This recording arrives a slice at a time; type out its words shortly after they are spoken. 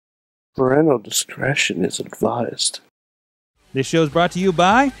Parental discretion is advised. This show is brought to you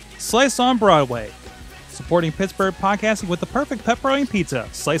by Slice on Broadway, supporting Pittsburgh podcasting with the perfect pepperoni pizza,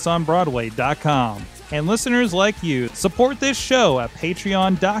 sliceonbroadway.com. And listeners like you, support this show at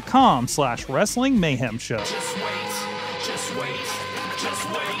patreon.com/Wrestling Mayhem Show. Just wait, just wait,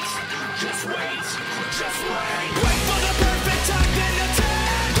 just wait, just wait, just wait. Wait for the perfect time then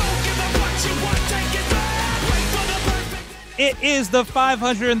attack. Don't give up what you want, take it back. Wait for the perfect... It is the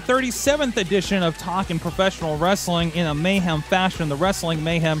 537th edition of Talkin' Professional Wrestling in a Mayhem fashion, the Wrestling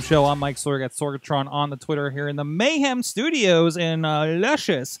Mayhem Show. I'm Mike Sorg at Sorgatron on the Twitter here in the Mayhem Studios in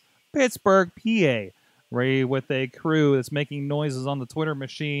luscious Pittsburgh, PA. Ray with a crew that's making noises on the Twitter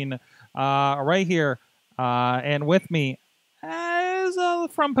machine right here. And with me is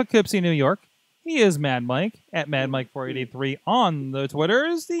from Poughkeepsie, New York. He is Mad Mike at Mad Mike 4883 on the Twitter.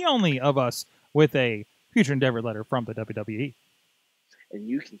 Is the only of us with a future endeavor letter from the WWE. And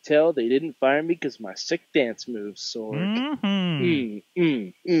you can tell they didn't fire me because my sick dance moves, Sorg. Bring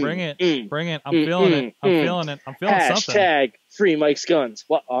it. Bring it. I'm feeling it. I'm feeling it. I'm feeling something. Hashtag free Mike's guns.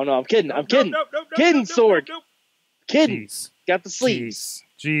 What? Oh, no, I'm kidding. I'm kidding. Kidding, Sorg. Kidding. Jeez. Got the sleeves.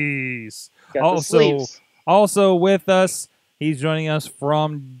 Jeez. Got the sleeves. Also with us, he's joining us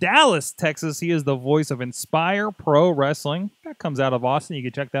from Dallas, Texas. He is the voice of Inspire Pro Wrestling. That comes out of Austin. You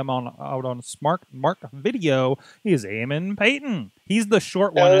can check them out on Smart Video. He is Eamon Payton. He's the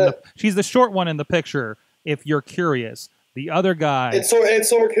short one. She's the short one in the picture, if you're curious. The other guy. And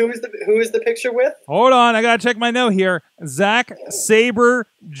Sorg, who is the picture with? Hold on, I gotta check my note here. Zach Sabre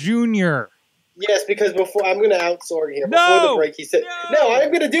Jr. Yes, because before I'm going to out Sorg here. No! Before the break, he said, "No, I'm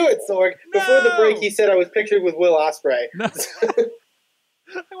going to do it, Sorg." No! Before the break, he said I was pictured with Will Ospreay. No.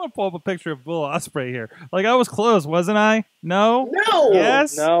 I want to pull up a picture of Will Ospreay here. Like, I was close, wasn't I? No. No.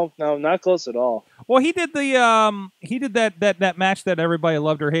 Yes. No, not close at all. Well, he did that match that everybody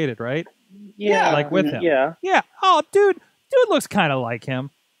loved or hated, right? Yeah. Like with him. Yeah. Yeah. Oh, dude looks kind of like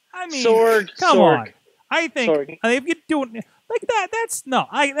him. I mean, Sorg. come Sorg. on. I think Sorg. if you do it like that, that's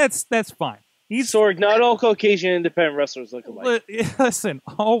fine. Sorg, not all Caucasian independent wrestlers look alike. Listen,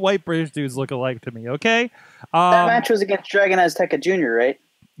 all white British dudes look alike to me, okay? That match was against Dragon Azteca Jr., right?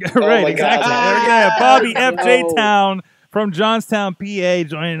 Right, my exactly. God. Yeah, Bobby No. FJ Town from Johnstown, PA,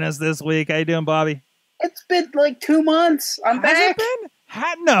 joining us this week. How you doing, Bobby? It's been like 2 months. I'm Has back. it been?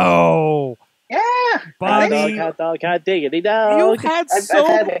 No. Yeah. Bobby, Hot dog, diggity dog. you've had I've so...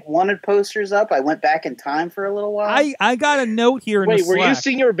 had like wanted posters up. I went back in time for a little while. I got a note here in the Wait, were you Slack.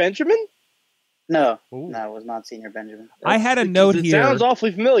 Senior Benjamin? No, Ooh. no, it was not Senior Benjamin. I had a note It here. sounds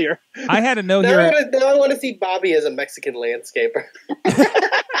awfully familiar. I had a note Now here. I want to see Bobby as a Mexican landscaper.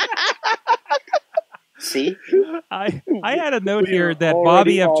 See? I had a note here that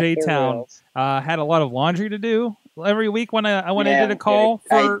already Bobby off FJ the Town rails. had a lot of laundry to do every week when I Yeah, did a call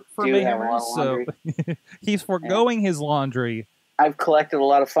I for do have a lot Mayhemers. of So he's foregoing his laundry. I've collected a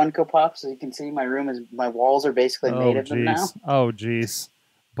lot of Funko Pops. As you can see, my walls are basically made of them now. Oh, jeez.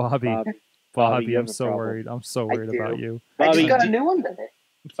 Bobby, you I'm have a so problem. worried. I'm so worried do. about you. I Bobby, just got a do- new one today.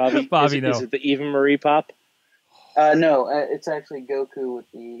 Bobby, no. is it the Eva Marie Pop? No, it's actually Goku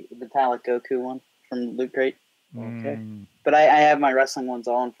with the metallic Goku one from Loot Crate. Okay. But I have my wrestling ones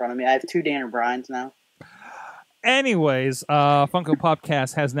all in front of me. I have 2 Danner Bryans now. Anyways, Funko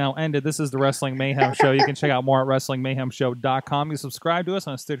Popcast has now ended. This is the Wrestling Mayhem Show. You can check out more at WrestlingMayhemShow.com. You subscribe to us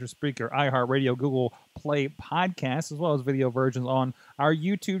on Stitcher, Spreaker, iHeartRadio, Google Play Podcasts, as well as video versions on our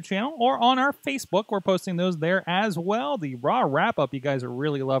YouTube channel or on our Facebook. We're posting those there as well. The Raw wrap-up, you guys are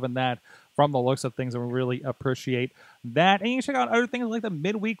really loving that from the looks of things, and we really appreciate that. And you can check out other things like the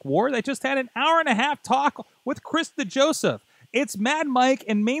Midweek War that just had an hour-and-a-half talk with Chris DeJoseph. It's Mad Mike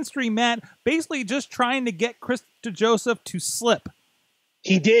and Mainstream Matt basically just trying to get Chris DeJoseph to slip.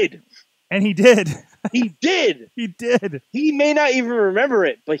 He did. And he did. He did. He did. He may not even remember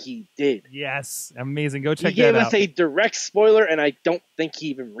it, but he did. Yes. Amazing. Go check He that gave out. us a direct spoiler, and I don't think he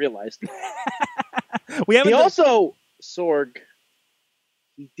even realized it. We haven't He done- also, Sorg,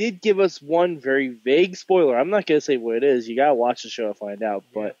 he did give us one very vague spoiler. I'm not going to say what it is. You got to watch the show to find out.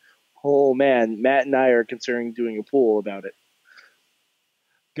 But, oh man, Matt and I are considering doing a pool about it.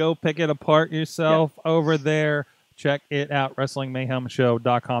 Go pick it apart yourself over there. Check it out,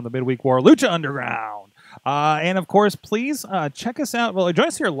 WrestlingMayhemShow.com, the Midweek War, Lucha Underground. And, of course, please check us out. Well, join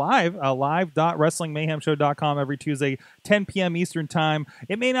us here live, live.WrestlingMayhemShow.com every Tuesday, 10 p.m. Eastern Time.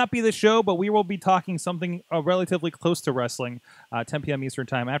 It may not be the show, but we will be talking something relatively close to wrestling, 10 p.m. Eastern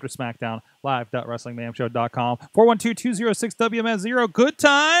Time after SmackDown, live.WrestlingMayhemShow.com, 412-206-WMS0. Good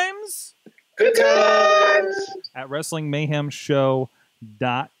times Good times. at WrestlingMayhemShow.com.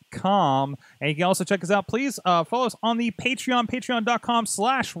 patreon.com. And you can also check us out. Please follow us on the Patreon,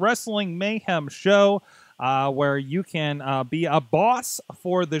 patreon.com/Wrestling Mayhem Show, where you can be a boss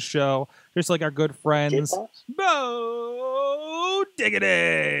for the show, just like our good friends Bo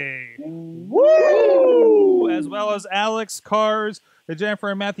Diggity, woo, as well as Alex Cars, the Jennifer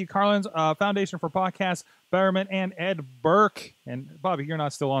and Matthew Carlins Foundation for Podcast Betterment, and Ed Burke. And Bobby, you're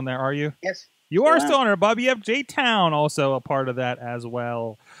not still on there, are you? Yes. You are still on there, Bobby. You have J-Town also a part of that as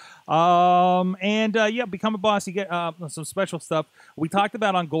well. Yeah, become a boss. You get some special stuff. We talked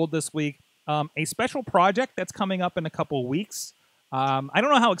about on Gold this week a special project that's coming up in a couple weeks. I don't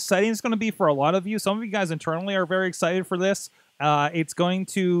know how exciting it's going to be for a lot of you. Some of you guys internally are very excited for this. It's going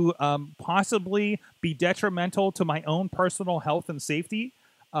to possibly be detrimental to my own personal health and safety.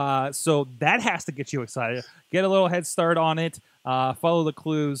 So that has to get you excited. Get a little head start on it. Follow the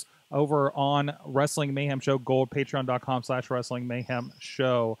clues over on Wrestling Mayhem Show Gold, patreon.com/Wrestling Mayhem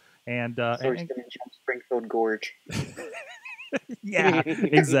Show. And Sorry, gonna jump Springfield Gorge. yeah,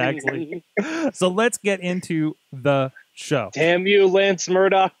 exactly. So let's get into the show. Damn you, Lance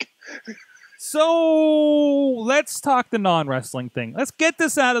Murdoch. So let's talk the non-wrestling thing. Let's get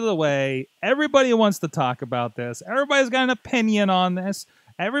this out of the way. Everybody wants to talk about this. Everybody's got an opinion on this.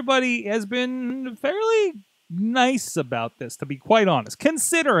 Everybody has been fairly nice about this, to be quite honest,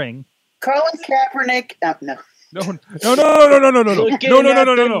 considering Colin Kaepernick. No. No. Looking at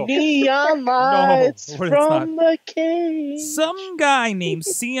the neon lights No, it's from the cage. Some guy named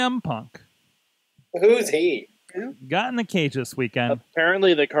CM Punk Who's he? got in the cage this weekend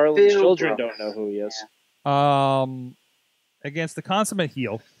Apparently, the Carlin's Bill children Brooks. don't know who he is. against the consummate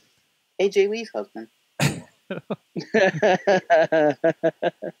heel. AJ Lee's husband.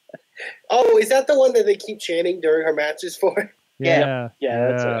 Oh, is that the one that they keep chanting during her matches for? Yeah,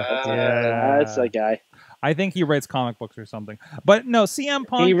 That's a guy. I think he writes comic books or something. But no, CM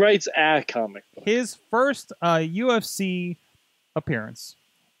Punk. He writes a comic book. His first UFC appearance.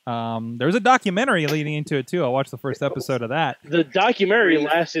 There's a documentary leading into it too. I watched the first episode of that. The documentary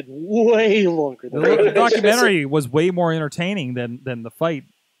lasted way longer than The documentary was way more entertaining than the fight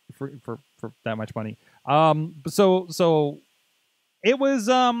for that much money. So it was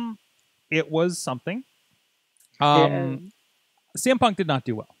something. CM Punk did not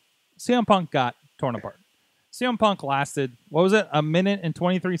do well. CM Punk got torn apart. CM Punk lasted, what was it, a minute and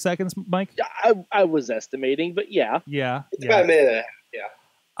 23 seconds, Mike? I was estimating, but yeah. Yeah. It's about a minute and a half,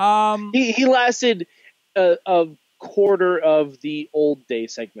 yeah. He lasted a quarter of the old day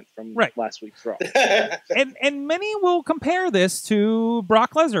segment from last week's Raw. And many will compare this to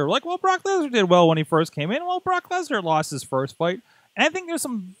Brock Lesnar. Like, well, Brock Lesnar did well when he first came in. Well, Brock Lesnar lost his first fight. And I think there's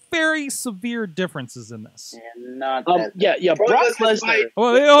some very severe differences in this. Not that. Yeah. Brock Lesnar.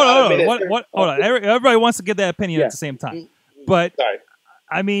 Well, hold on. Everybody wants to get that opinion at the same time. But, Sorry.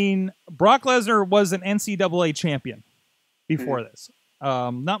 I mean, Brock Lesnar was an NCAA champion before this.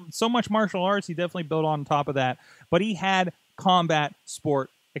 Not so much martial arts. He definitely built on top of that. But he had combat sport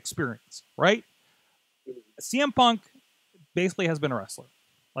experience, right? CM Punk basically has been a wrestler,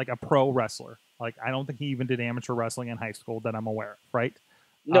 like a pro wrestler. Like, I don't think he even did amateur wrestling in high school that I'm aware of, right?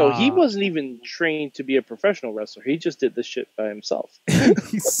 No, he wasn't even trained to be a professional wrestler. He just did this shit by himself.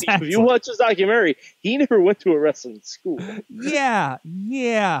 Exactly. If you watch his documentary, he never went to a wrestling school. Yeah.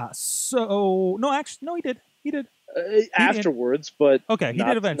 So, no, he did. He did. Afterwards, but okay, he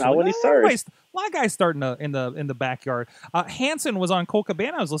did eventually. Not when he started. A lot of guys start in the backyard. Hanson was on Cole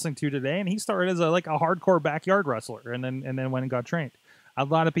Cabana I was listening to today, and he started as a hardcore backyard wrestler, and then went and got trained. A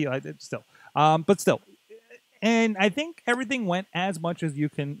lot of people still. And I think everything went as much as you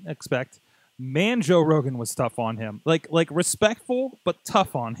can expect. Man, Joe Rogan was tough on him, like respectful but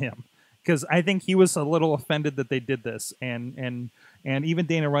tough on him, because I think he was a little offended that they did this, and even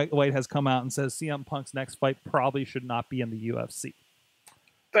Dana White has come out and says CM Punk's next fight probably should not be in the UFC.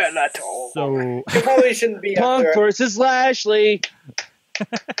 So It probably shouldn't be Punk after. versus Lashley.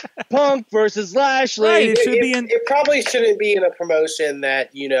 Punk versus Lashley. Right, it should be in. It probably shouldn't be in a promotion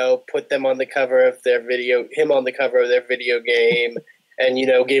that, put them on the cover of their him on the cover of their video game, and,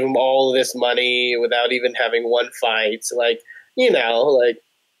 gave him all this money without even having one fight.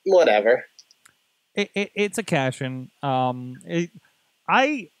 Whatever. It's a cash-in. I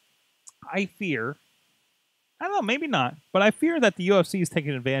fear. I don't know, maybe not, but I fear that the UFC is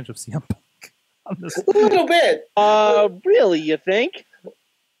taking advantage of CM Punk on this. A little bit. Really, you think?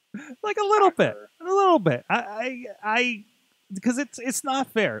 Like a little bit. I because it's not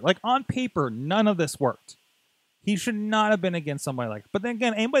fair. Like, on paper, none of this worked. He should not have been against somebody like. But then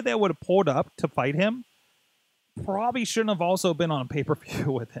again, anybody that would have pulled up to fight him probably shouldn't have also been on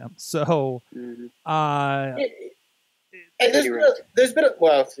pay-per-view with him. So, And And there's been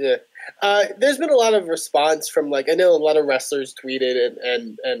a lot of response from, like, I know a lot of wrestlers tweeted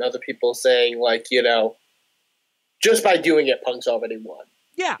and other people saying, like, you know, just by doing it, Punk's already won.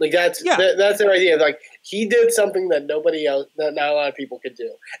 Yeah. Like, that's their idea. Like, he did something that nobody else, that not a lot of people could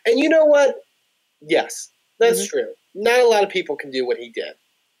do. And you know what? Yes, that's true. Not a lot of people can do what he did.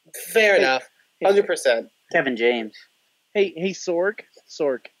 Fair enough. 100%. Kevin James. Hey, Sorg.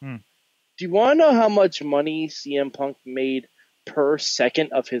 Do you want to know how much money CM Punk made per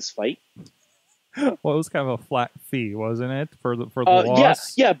second of his fight? Well, it was kind of a flat fee, wasn't it, for the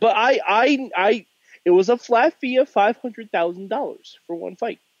loss? Yeah, but I it was a flat fee of $500,000 for one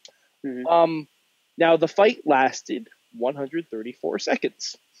fight. Mhm. Now the fight lasted 134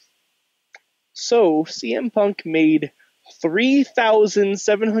 seconds. So CM Punk made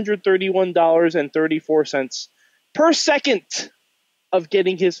 $3,731.34 per second of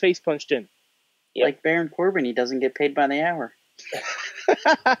getting his face punched in. Like Baron Corbin, he doesn't get paid by the hour.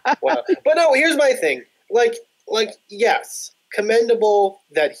 Wow. But no, here's my thing. Like, yes, commendable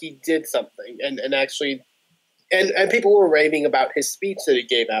that he did something and actually, and people were raving about his speech that he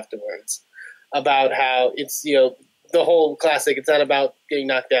gave afterwards, about how it's, you know, the whole classic, it's not about getting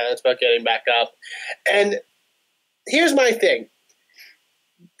knocked down, it's about getting back up. And here's my thing.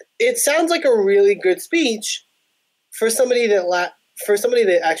 It sounds like a really good speech for somebody that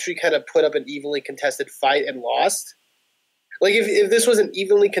actually kind of put up an evenly contested fight and lost. Like, if this was an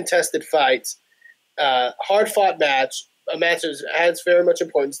evenly contested fight, hard-fought match, a match that adds very much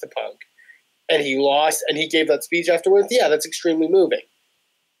importance to Punk, and he lost, and he gave that speech afterwards, yeah, that's extremely moving.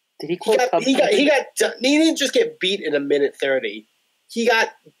 Did he quote He didn't just get beat in a minute 30. He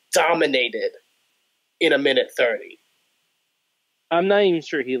got dominated in a minute 30. I'm not even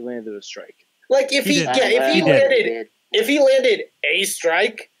sure he landed a strike. Like, if he landed a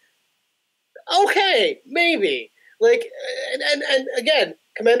strike, okay, maybe. Like, and again,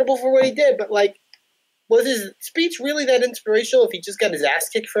 commendable for what he did, but, like, was his speech really that inspirational if he just got his ass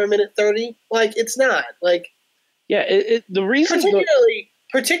kicked for a minute 30? Like, it's not. Like, yeah, the reason...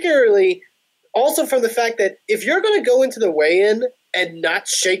 Particularly, also from the fact that if you're going to go into the weigh-in and not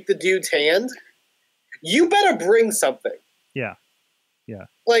shake the dude's hand, you better bring something. Yeah.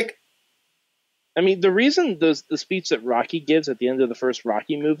 Like, I mean, the reason the speech that Rocky gives at the end of the first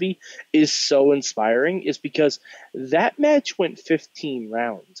Rocky movie is so inspiring is because that match went 15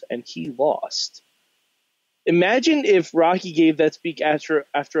 rounds and he lost. Imagine if Rocky gave that speech after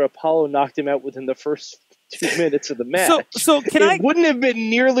Apollo knocked him out within the first 2 minutes of the match. So it wouldn't have been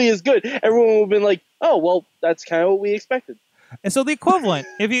nearly as good. Everyone would have been like, "Oh, well, that's kind of what we expected." And so the equivalent,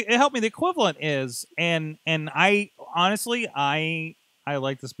 if you help me, the equivalent is, and I honestly, I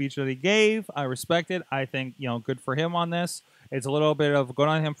like the speech that he gave. I respect it. I think, you know, good for him on this. It's a little bit of good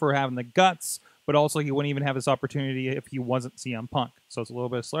on him for having the guts, but also he wouldn't even have this opportunity if he wasn't CM Punk. So it's a little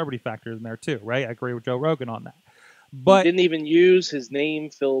bit of celebrity factor in there too, right? I agree with Joe Rogan on that. But he didn't even use his name,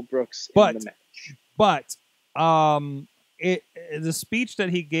 Phil Brooks, in the match. But the speech that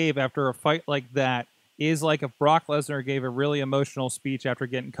he gave after a fight like that is like if Brock Lesnar gave a really emotional speech after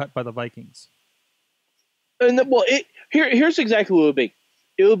getting cut by the Vikings. And well, here's exactly what it would be.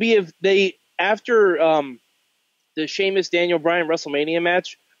 It would be if they, after the Sheamus Daniel Bryan WrestleMania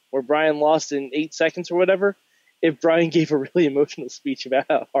match where Bryan lost in 8 seconds or whatever, if Bryan gave a really emotional speech about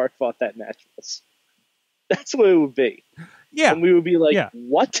how hard fought that match was. That's what it would be. Yeah. And we would be like,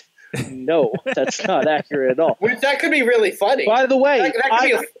 what? No, that's not accurate at all. That could be really funny. By the way,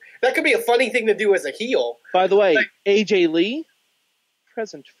 that could be a funny thing to do as a heel. By the way, AJ Lee,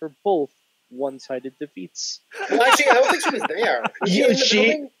 present for both one-sided defeats. Well, actually, I don't think she was there.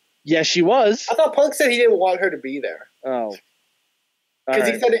 Was Yes, she was. I thought Punk said he didn't want her to be there. Oh. Because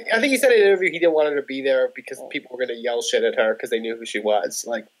I think he said in an interview he didn't want her to be there because people were going to yell shit at her because they knew who she was.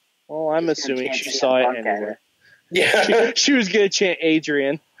 Like, well, I'm assuming she saw it anyway. Yeah. she was going to chant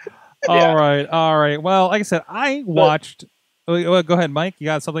Adrian. All right. Well, like I said, I watched... Go ahead, Mike. You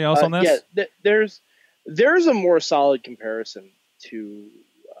got something else on this? Yeah, there's a more solid comparison to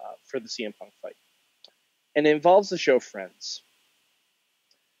for the CM Punk fight, and it involves the show Friends.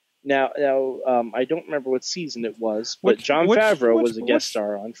 Now, I don't remember what season it was, but Jon Favreau was a guest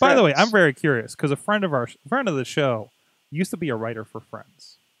star on Friends. By the way, I'm very curious because a friend of the show used to be a writer for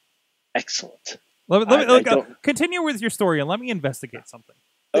Friends. Excellent. Continue with your story and let me investigate something.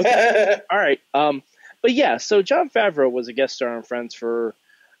 Okay. All right. But yeah, so Jon Favreau was a guest star on Friends for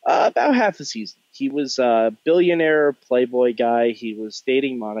about half a season. He was a billionaire playboy guy. He was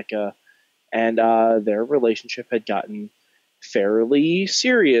dating Monica, and their relationship had gotten fairly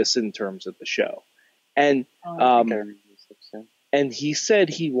serious in terms of the show. And and he said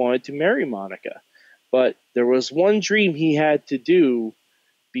he wanted to marry Monica, But there was one dream he had to do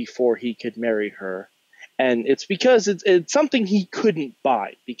before he could marry her. And it's because it's something he couldn't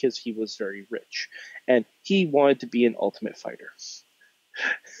buy because he was very rich. And he wanted to be an Ultimate Fighter.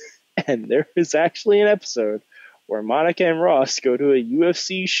 And there is actually an episode where Monica and Ross go to a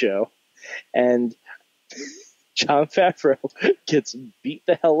UFC show, and Jon Favreau gets beat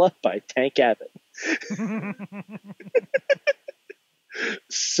the hell up by Tank Abbott.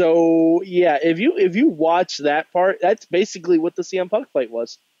 So yeah, if you watch that part, that's basically what the CM Punk fight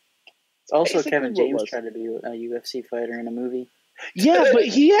was. Also, Basically Kevin what James was. tried to be a UFC fighter in a movie. Yeah, but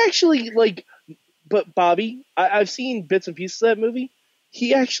he actually but Bobby, I've seen bits and pieces of that movie.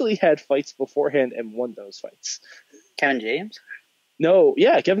 He actually had fights beforehand and won those fights. Kevin James? No,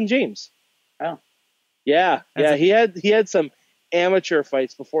 yeah, Kevin James. Oh. Yeah, he had some amateur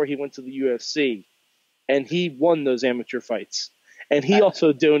fights before he went to the UFC, and he won those amateur fights. And he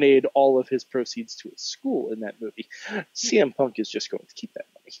also donated all of his proceeds to a school in that movie. CM Punk is just going to keep that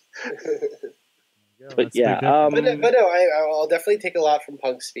money. But yeah, but no, I'll definitely take a lot from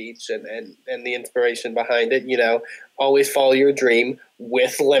Punk's speech and the inspiration behind it. You know, always follow your dream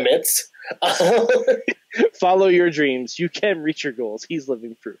with limits. follow your dreams. You can reach your goals. He's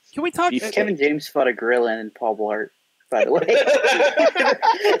living proof. Can we talk? Kevin James fought a gorilla in Paul Blart, by the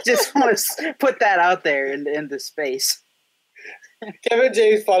way. Just want to put that out there into space. Kevin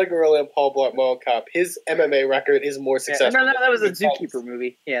James fought a gorilla in Paul Blart Mall Cop. His MMA record is more successful. No, that was a Zookeeper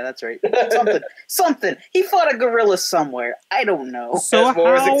movie. Yeah, that's right. Something. He fought a gorilla somewhere. I don't know. So Has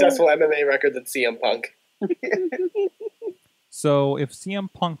more how- successful MMA record than CM Punk. So if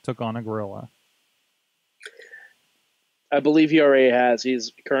CM Punk took on a gorilla, I believe he already has.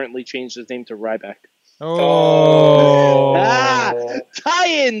 He's currently changed his name to Ryback. oh,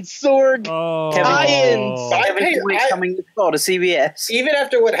 Tie-in, Sorg! oh. Tie-ins! Kevin James coming to CBS. Even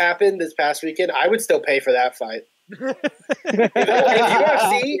after what happened this past weekend, I would still pay for that fight. If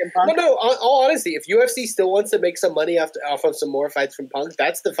UFC, no, all honesty, if UFC still wants to make some money off of some more fights from Punk,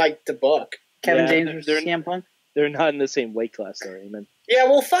 that's the fight to book. Kevin Yeah, James versus CM Punk? They're not in the same weight class, though, Eamon. Yeah,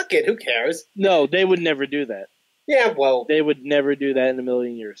 well, fuck it. Who cares? No, they would never do that. Yeah, well, They would never do that in a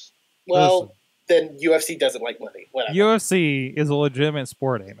million years. well, then UFC doesn't like money. Whatever. UFC is a legitimate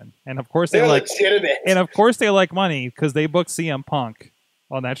sport, Eamon, and of course They're they like, legitimate. and of course they like money because they booked CM Punk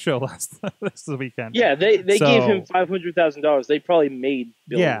on that show this weekend. Yeah, they So- gave him $500,000. They probably made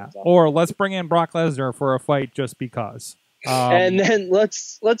billions. Yeah, off it. or let's bring in Brock Lesnar for a fight just because. And then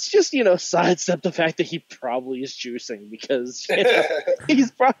let's just sidestep the fact that he probably is juicing because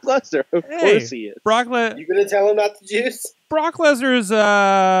he's Brock Lesnar. Of course he is. Brock You gonna tell him not to juice? Lesnar's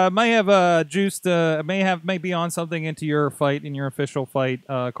may have juiced, may be on something into your fight, in your official fight,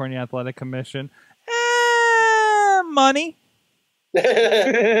 according to the Athletic Commission. Money,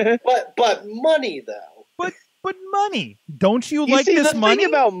 but money though. but money. Don't you You like see, this the money? thing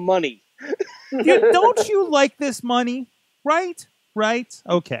about money. Don't you like this money? Right?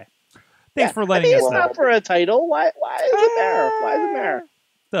 Okay. Thanks for letting us it's know. not for a title. Why is it there? Why is it there?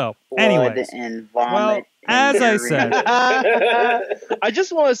 So, Blood anyways, and vomit. well, and as I urine. said, I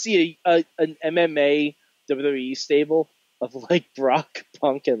just want to see an MMA WWE stable of like Brock,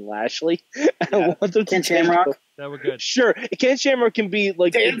 Punk, and Lashley. I want them to Ken take- Shamrock? that was good. Sure, Ken Shamrock can be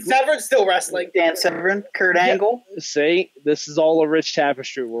like Dan Severn's still wrestling. Dan Severn, Kurt Yeah. Angle. Say this is all a rich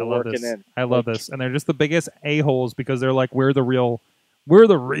tapestry we're I love working this. in. I love this, and they're just the biggest a-holes because they're like, we're the real. We're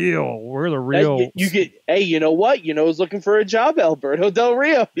the real. You get, hey, you know what? You know who's looking for a job? Alberto Del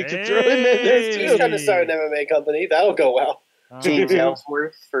Rio. You can throw him in there He's too. trying to start an MMA company. That'll go well. James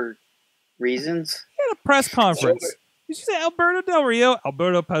Ellsworth for reasons. He had a press conference. Did you say Alberto Del Rio?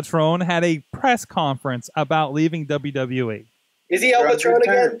 Alberto Patron had a press conference about leaving WWE. Is he El Patron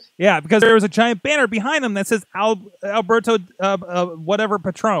again? Yeah, because there was a giant banner behind him that says Alberto whatever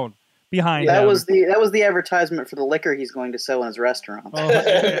Patron behind That him. was the advertisement for the liquor he's going to sell in his restaurant. Oh,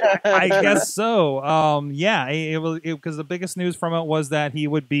 I guess so. Yeah, it was because the biggest news from it was that he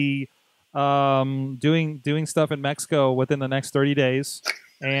would be doing stuff in Mexico within the next 30 days,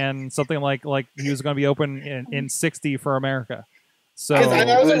 and something like he was going to be open in 60 for America. So 'Cause I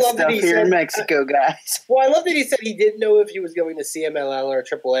also Good love that stuff he here said- in Mexico, guys. Well, I love that he said he didn't know if he was going to CMLL or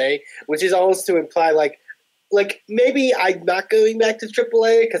AAA, which is almost to imply like maybe I'm not going back to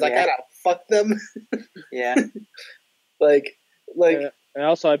AAA because I Yeah. kind of fucked them. Yeah. like And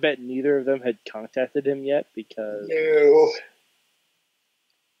also, I bet neither of them had contacted him yet because. no.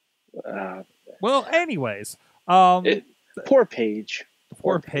 well, anyways, Poor Paige.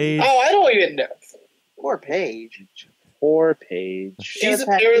 poor Paige. Oh, I don't even know. Poor Paige. Poor Paige. She's Yeah,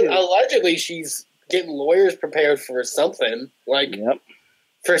 tattoo. allegedly she's getting lawyers prepared for something. Like Yep.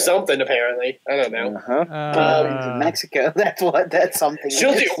 for something, apparently. I don't know. In Mexico, that's something.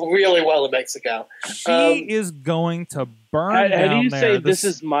 She'll do really well in Mexico. She is going to burn down How do you there. say this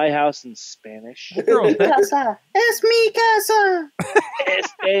is my house in Spanish? Girl, Casa. Es mi casa. Es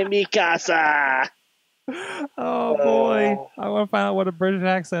de mi casa. oh boy, I want to find out what a British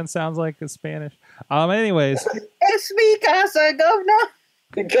accent sounds like in Spanish. Anyways, Es mi casa, governor.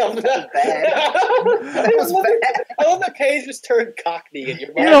 Governor. That was bad. I love that Paige just turned Cockney in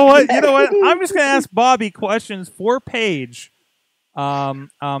your mind. you know what? I'm just gonna ask Bobby questions for Paige,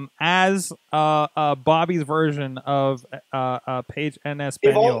 as Bobby's version of Paige en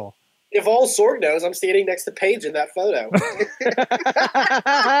Espanol. If all Sorg knows, I'm standing next to Paige in that photo.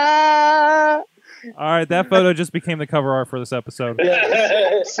 All right, that photo just became the cover art for this episode.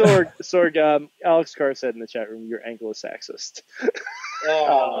 Sorg, Alex Carr said in the chat room, you're Anglo-Saxist.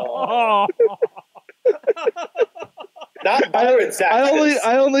 Oh. Oh. Not Byron Saxon.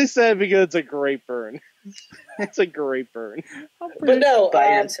 I only said because it's a great burn. It's a great burn. But no,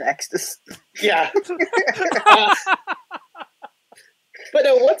 Byron Saxtus. yeah. But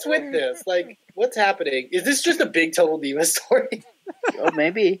no, what's with this? Like, what's happening? Is this just a big Total Diva story? Oh,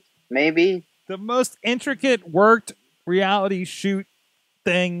 maybe. The most intricate worked reality shoot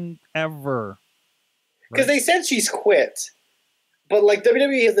thing ever. Because they said she's quit. But, like,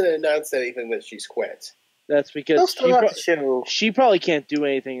 WWE hasn't announced anything that she's quit. That's They'll because still have to show. she probably can't do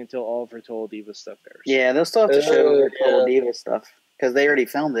anything until all of her Total Diva stuff airs. Yeah, they'll still have to show their yeah. Total Diva stuff. Because they already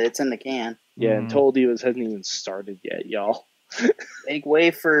filmed it. It's in the can. Yeah, and Total Divas hasn't even started yet, y'all. Make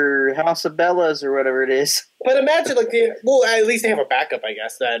way for House of Bellas or whatever it is. But imagine, like, at least they have a backup, I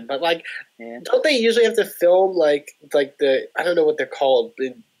guess, then. But, like, Yeah. don't they usually have to film, like the, I don't know what they're called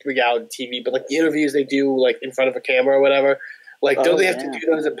in reality TV, but, like, the interviews they do, like, in front of a camera or whatever? Like, don't they have to do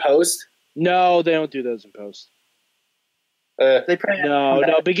those in post? No, they don't do those in post. They probably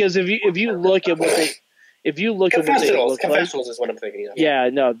No, because if you look at what they look at what they look like, Confessionals is what I'm thinking of. yeah,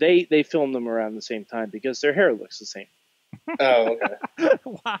 no, they film them around the same time because their hair looks the same. Oh, okay.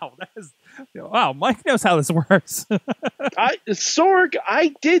 Wow, Mike knows how this works. Sorg,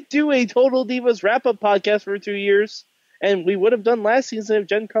 I did do a Total Divas wrap-up podcast for 2 years, and we would have done last season if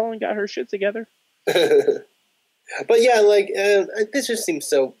Jen Carlin got her shit together. But yeah, like, this just seems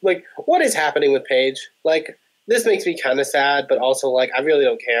so, like, what is happening with Paige? Like, this makes me kind of sad, but also, like, I really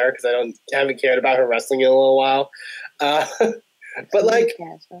don't care because I haven't cared about her wrestling in a little while. But, like,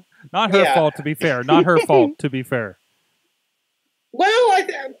 Not her Yeah. fault, to be fair. Not her fault, to be fair. well, I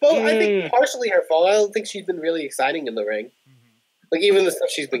think partially her fault. I don't think she's been really exciting in the ring. Like, even the stuff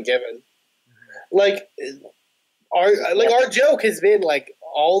she's been given. Like, our joke has been, like,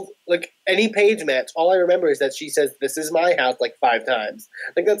 any Paige match, all I remember is that she says, "This is my house," like 5 times.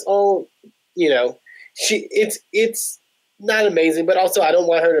 Like, that's all, you know. It's not amazing, but also I don't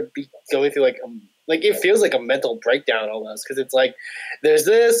want her to be going through, like it feels like a mental breakdown almost, because it's like, there's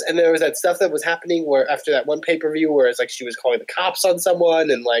this, and there was that stuff that was happening where after that one pay-per-view where it's like she was calling the cops on someone,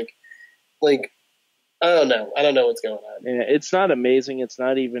 and like I don't know what's going on. Yeah, it's not amazing. It's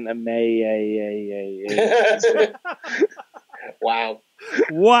not even a Wow.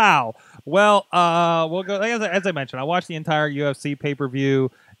 Wow. Well, we'll go. As I mentioned, I watched the entire UFC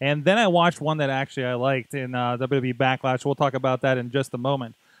pay-per-view, and then I watched one that actually I liked in WWE Backlash. We'll talk about that in just a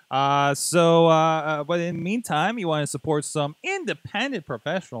moment. But in the meantime, you want to support some independent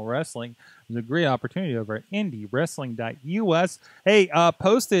professional wrestling. There's a great opportunity over at indiewrestling.us. Hey,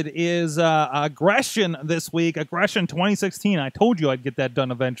 posted is Aggression this week. Aggression 2016. I told you I'd get that done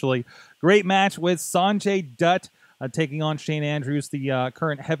eventually. Great match with Sanjay Dutt taking on Shane Andrews, the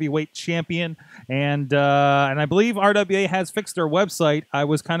current heavyweight champion. And I believe RWA has fixed their website. I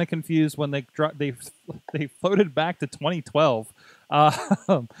was kind of confused when they floated back to 2012.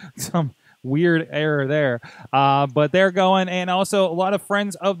 Some weird error there. But they're going, and also a lot of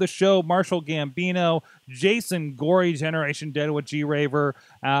friends of the show, Marshall Gambino, Jason Gorey, Generation Dead with G Raver,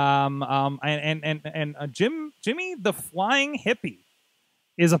 and Jimmy the Flying Hippie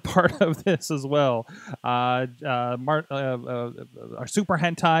is a part of this as well. Our Super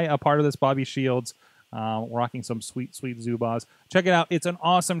Hentai, a part of this, Bobby Shields, rocking some sweet Zubas. Check it out. It's an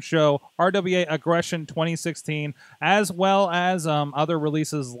awesome show. RWA Aggression 2016, as well as other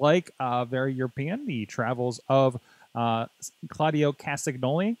releases like Very European, the travels of Claudio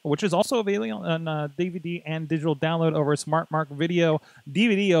Castagnoli, which is also available on DVD and digital download over Smart Mark Video,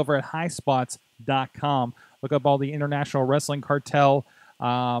 DVD over at highspots.com. Look up all the International Wrestling Cartel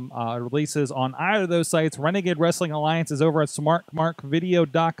releases on either of those sites. Renegade Wrestling Alliance is over at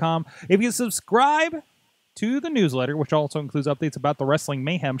smartmarkvideo.com. If you subscribe to the newsletter, which also includes updates about the Wrestling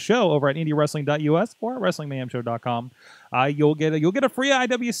Mayhem show over at indiewrestling.us or at wrestlingmayhemshow.com. You'll get a free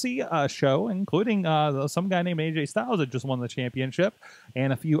IWC show, including some guy named AJ Styles that just won the championship,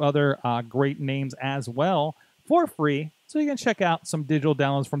 and a few other great names as well for free. So you can check out some digital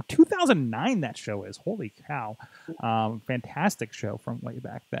downloads from 2009. That show is, holy cow, fantastic show from way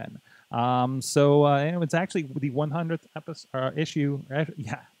back then. And it's actually the 100th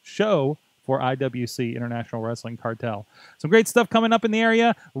show for IWC, International Wrestling Cartel. Some great stuff coming up in the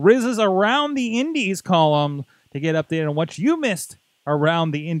area. Riz's Around the Indies column to get updated on what you missed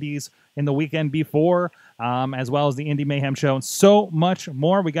around the Indies in the weekend before, as well as the Indie Mayhem show, and so much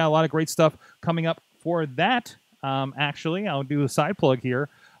more. We got a lot of great stuff coming up for that. Actually, I'll do a side plug here.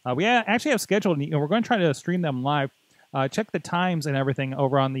 We actually have scheduled, we're going to try to stream them live. Check the times and everything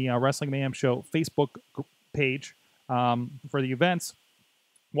over on the Wrestling Mayhem Show Facebook page for the events.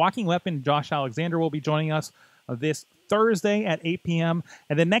 Walking Weapon Josh Alexander will be joining us this Thursday at 8 p.m.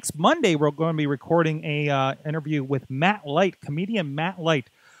 And then next Monday, we're going to be recording a interview with Matt Light, comedian Matt Light.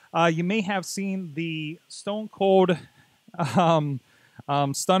 You may have seen the Stone Cold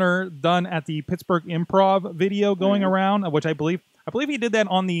stunner done at the Pittsburgh Improv video going around, which I believe he did that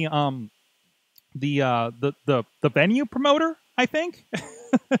on the venue promoter, I think.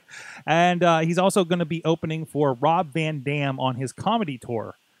 And he's also going to be opening for Rob Van Dam on his comedy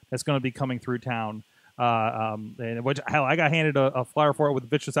tour that's going to be coming through town. And which, hell, I got handed a flyer for it with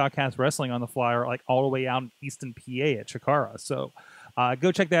Vicious Outcast Wrestling on the flyer, like all the way out in Easton, PA at Chikara. So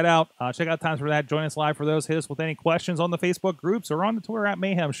go check that out. Check out times for that. Join us live for those. Hit us with any questions on the Facebook groups or on the Twitter at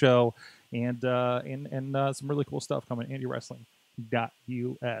Mayhem Show. And some really cool stuff coming.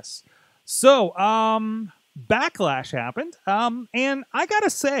 IndieWrestling.us. So, Backlash happened. And I gotta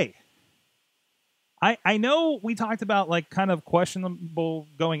say, I know we talked about like kind of questionable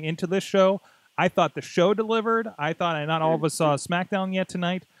going into this show. I thought the show delivered. I thought not all of us saw SmackDown yet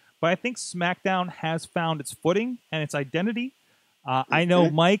tonight, but I think SmackDown has found its footing and its identity. I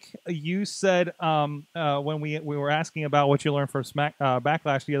know, Mike, you said when we were asking about what you learned from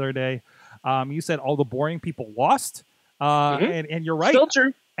Backlash the other day, you said all the boring people lost, and you're right. Still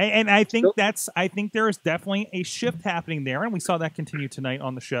true. And I think I think there is definitely a shift happening there, and we saw that continue tonight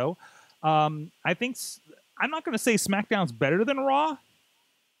on the show. I think I'm not going to say SmackDown's better than Raw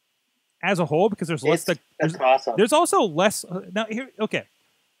as a whole because there's less. That's awesome. There's also less. Now here, okay.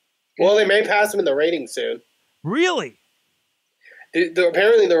 Well, they may pass them in the ratings soon. Really?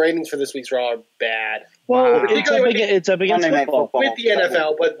 Apparently, the ratings for this week's Raw are bad. Well, it's up against football. With the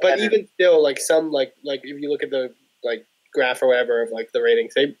NFL, but even still, like some like if you look at the like graph or whatever of like the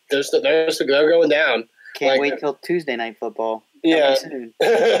ratings, they're going down. Can't wait till Tuesday Night Football. Yeah.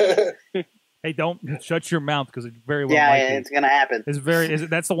 Hey, don't shut your mouth because it's very well. Yeah, it's gonna happen.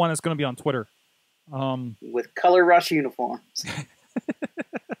 That's the one that's going to be on Twitter. With Color Rush uniforms.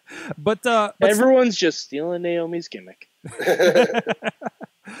 but everyone's just stealing Naomi's gimmick.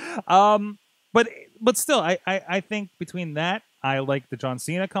 But still, I think between that, I like the John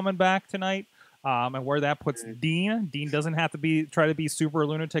Cena coming back tonight, and where that puts Dean. Dean doesn't have to try to be super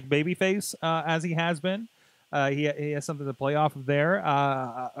lunatic babyface as he has been. He has something to play off of there.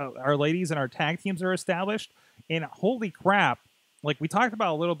 Our ladies and our tag teams are established, and holy crap! Like we talked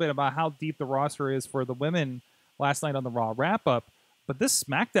about a little bit about how deep the roster is for the women last night on the Raw wrap up, but this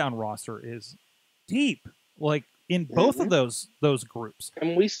SmackDown roster is deep. Like in both of those groups,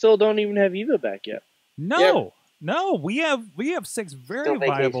 and we still don't even have Eva back yet. No, we have 6 very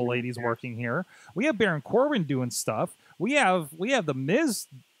viable ladies working here. We have Baron Corbin doing stuff. We have the Miz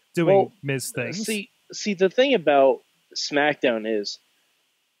doing Miz things. See, the thing about SmackDown is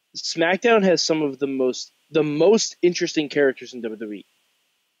SmackDown has some of the most interesting characters in WWE.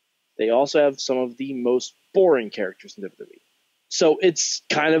 They also have some of the most boring characters in WWE. So it's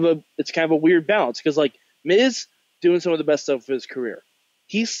kind of a weird balance because like Miz doing some of the best stuff of his career.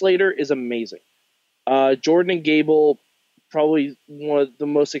 Heath Slater is amazing. Jordan and Gable, probably one of the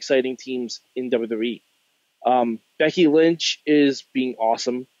most exciting teams in WWE. Becky Lynch is being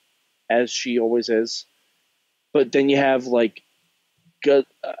awesome, as she always is. But then you have, like,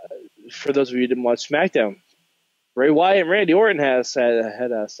 for those of you who didn't watch SmackDown, Bray Wyatt and Randy Orton had a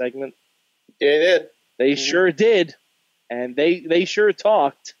segment. Yeah, they did. They sure did. And they sure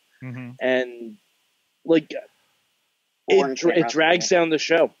talked. Mm-hmm. And, like... It drags down the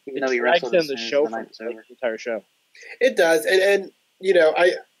show. It drags down the show for the entire show. It does, and you know,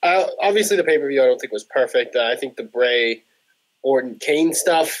 I obviously the pay-per-view I don't think was perfect. I think the Bray Orton Kane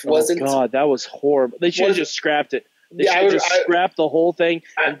stuff wasn't. Oh God, that was horrible. They should have just scrapped it. They should have just scrapped the whole thing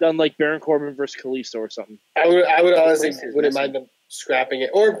and done like Baron Corbin versus Kalisto or something. I would honestly wouldn't mind them scrapping it,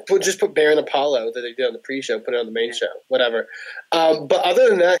 or just put Baron Apollo that they did on the pre-show, put it on the main show, whatever. But other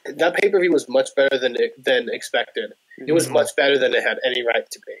than that, that pay-per-view was much better than expected. It was much better than it had any right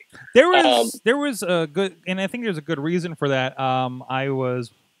to be. There was a good, and I think there's a good reason for that. I've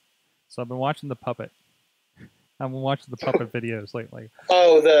been watching the puppet. I've been watching the puppet videos lately.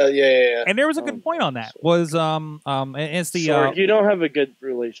 Oh, yeah. And there was a good point on that. Was it's the Sorry, you don't have a good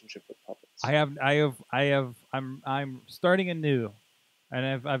relationship with puppets. I'm starting anew,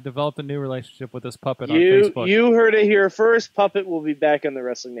 and I've developed a new relationship with this puppet on You Facebook. you heard it here first. Puppet will be back on the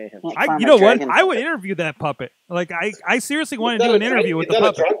Wrestling Mayhem. You know what? I would interview that puppet. Like I seriously want to do an interview with the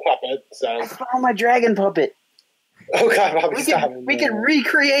puppet. Drunk puppet. So. I found my dragon puppet. Oh God, Bobby, stop. We can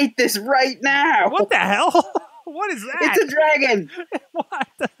recreate this right now. What the hell? What is that? It's a dragon. What?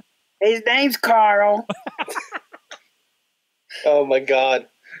 His name's Carl. Oh my God.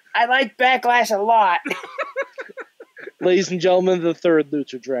 I like Backlash a lot. Ladies and gentlemen, the third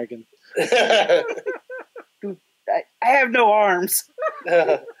Lucha Dragon. I have no arms.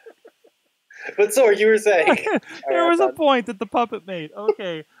 But Sorg, you were saying There was a point that the puppet made.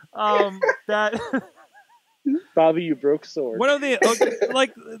 Okay, that Bobby, you broke sword. one of the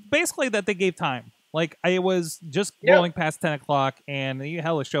like basically that they gave time. Like I was just going past 10 o'clock, and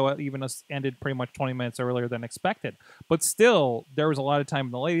the show even ended pretty much 20 minutes earlier than expected. But still, there was a lot of time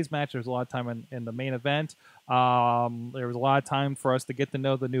in the ladies' match. There was a lot of time in the main event. There was a lot of time for us to get to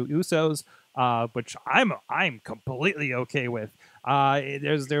know the new Usos, which I'm completely okay with.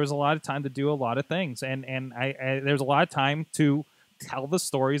 There was a lot of time to do a lot of things, and there's a lot of time to tell the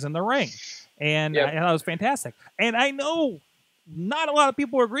stories in the ring, and I thought it was fantastic. And I know not a lot of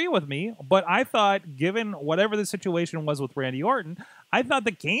people agree with me, but I thought, given whatever the situation was with Randy Orton, I thought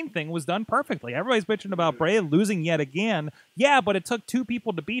the Kane thing was done perfectly. Everybody's bitching about Bray losing yet again. Yeah, but it took 2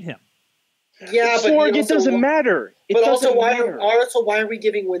 people to beat him. yeah, but Sorg, it doesn't matter. But also, why are we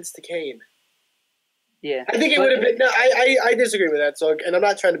giving wins to Kane? Yeah, I think it would have been. No, I disagree with that. So, and I'm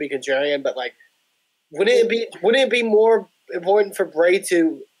not trying to be contrarian, but like, wouldn't it be more important for Bray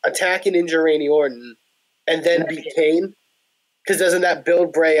to attack and injure Randy Orton and then beat Kane? Because doesn't that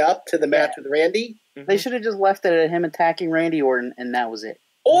build Bray up to the match with Randy? They should have just left it at him attacking Randy Orton, and that was it.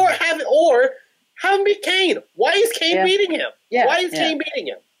 Or have him beat Kane. Why is Kane beating him? Yeah. Why is Kane beating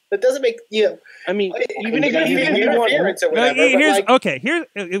him? That doesn't make I mean, even if you want interference or whatever. Here's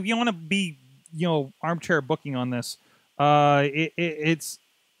if you want to be armchair booking on this. It's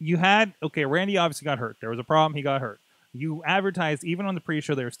you had Randy obviously got hurt. There was a problem. He got hurt. You advertised even on the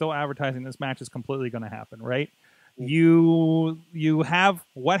pre-show. They were still advertising this match is completely going to happen, right? You have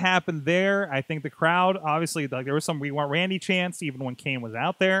what happened there. I think the crowd obviously there was some we want Randy chants even when Kane was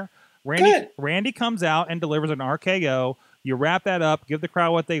out there. Randy comes out and delivers an RKO. You wrap that up, give the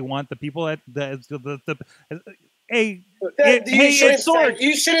crowd what they want. The people that you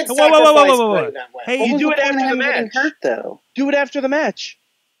shouldn't sacrifice Bray that way. Hey, you do it after the match. Hurt though. Do it after the match.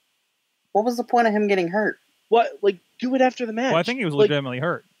 What was the point of him getting hurt? What? Like, do it after the match. Well, I think he was legitimately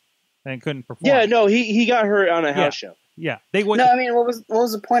hurt and couldn't perform. Yeah, no, he got hurt on a house show. Yeah, they would. No, I mean, what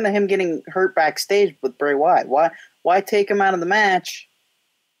was the point of him getting hurt backstage with Bray Wyatt? Why take him out of the match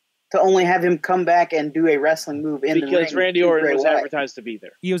to only have him come back and do a wrestling move in the ring? Because Randy Orton was advertised to be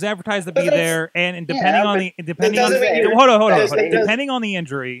there. He was advertised to be there, and depending on the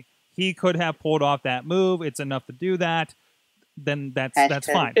injury, he could have pulled off that move. It's enough to do that. Then that's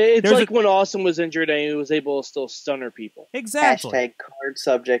fine. It's like when Austin was injured and he was able to still stunner people. Exactly. # card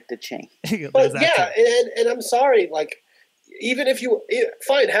subject to change. But and I'm sorry, like, even if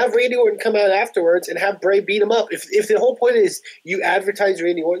fine, have Randy Orton come out afterwards and have Bray beat him up. If the whole point is you advertise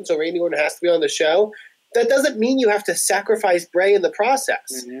Randy Orton, so Randy Orton has to be on the show, that doesn't mean you have to sacrifice Bray in the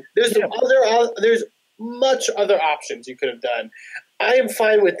process. Mm-hmm. There's much other options you could have done. I am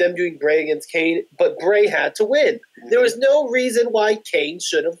fine with them doing Bray against Kane, but Bray had to win. Mm-hmm. There was no reason why Kane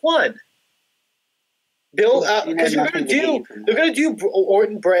should have won. Because they're going to do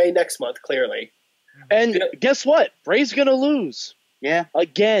Orton Bray next month, clearly. And guess what? Bray's going to lose. Yeah.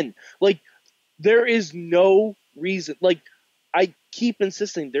 Again. Like, there is no reason. Like, I keep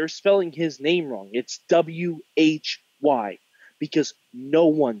insisting they're spelling his name wrong. It's WHY. Because no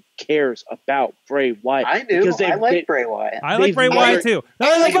one cares about Bray Wyatt. I do. Because I like Bray Wyatt. I like Bray Wyatt too.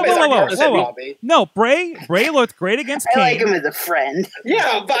 Whoa. No, Bray looked great against Kane. I like him as a friend.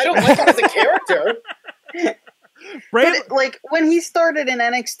 Yeah, but I don't like him as a character. But like when he started in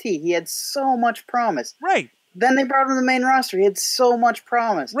NXT, he had so much promise. Right. Then they brought him to the main roster. He had so much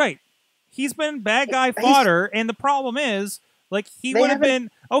promise. Right. He's been bad guy fodder, and the problem is, like, he would have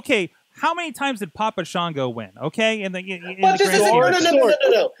been okay. How many times did Papa Shango win? Okay, in the But this is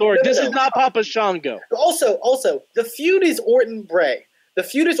no. Thor, this is not Papa Shango. Also, the feud is Orton Bray. The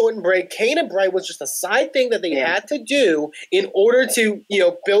feud is Orton Bray. Kane and Bray was just a side thing that they had to do in order to,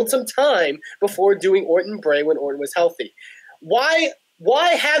 build some time before doing Orton Bray when Orton was healthy. Why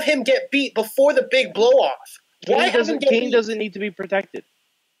have him get beat before the big blow off? Kane doesn't need to be protected.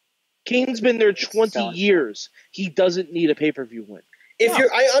 Kane's been there 20 years. He doesn't need a pay-per-view win.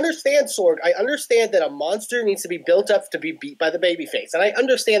 I understand, Sorg. I understand that a monster needs to be built up to be beat by the babyface, and I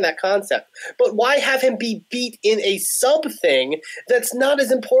understand that concept. But why have him be beat in a sub thing that's not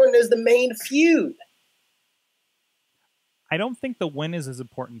as important as the main feud? I don't think the win is as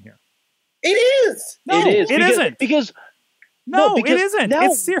important here. It is. No, it isn't. Because it isn't.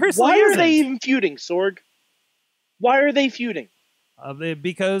 Now, it seriously why isn't. are they even feuding, Sorg? Why are they feuding?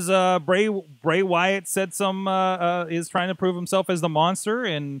 Because Bray Wyatt said is trying to prove himself as the monster,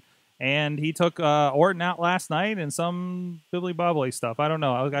 and he took Orton out last night and some bibbly bobbly stuff. I don't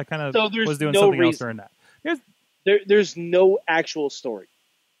know. I kind of was doing something else during that. There's no actual story.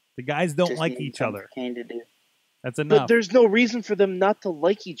 The guys don't like each other. Kane to do. That's enough. But there's no reason for them not to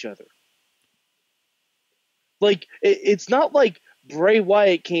like each other. Like it's not like Bray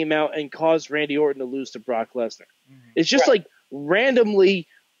Wyatt came out and caused Randy Orton to lose to Brock Lesnar. It's just like randomly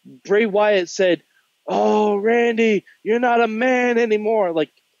Bray Wyatt said, "Oh, Randy, you're not a man anymore."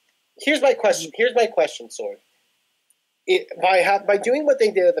 Like, here's my question, Sorg. By doing what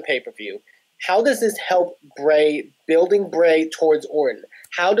they did at the pay-per-view, how does this help Bray, building Bray towards Orton?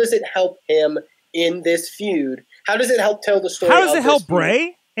 How does it help him in this feud? How does it help tell the story? How does it help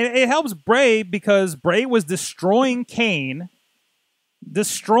Bray? It helps Bray because Bray was destroying Kane,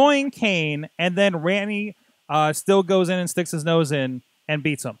 and then Randy still goes in and sticks his nose in and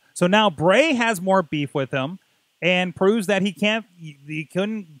beats him. So now Bray has more beef with him and proves that he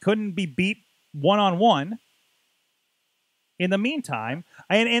couldn't be beat one-on-one. In the meantime,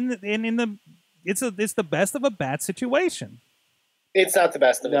 it's the best of a bad situation. It's not the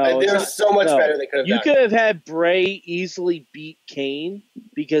best of it. There's so much better they could have done. You could have had Bray easily beat Kane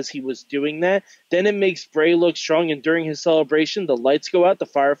because he was doing that. Then it makes Bray look strong, and during his celebration, the lights go out, the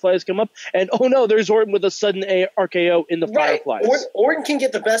Fireflies come up, and oh no, there's Orton with a sudden RKO in the Fireflies. Orton can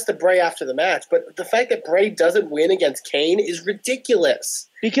get the best of Bray after the match, but the fact that Bray doesn't win against Kane is ridiculous.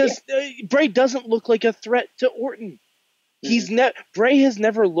 Because Bray doesn't look like a threat to Orton. Bray has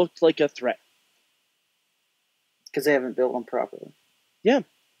never looked like a threat. Because they haven't built him properly. Yeah,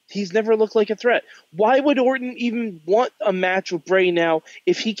 he's never looked like a threat. Why would Orton even want a match with Bray now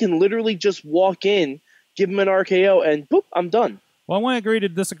if he can literally just walk in, give him an RKO, and boop, I'm done? Well, I want to agree to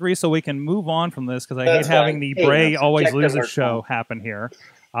disagree so we can move on from this because I hate having the Bray always loses show happen here.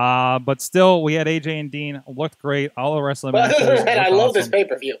 But still, we had AJ and Dean. Looked great. All the rest of the matches. I love this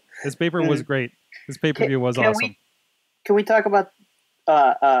pay-per-view. This pay-per-view was great. This pay-per-view was awesome. Can we talk about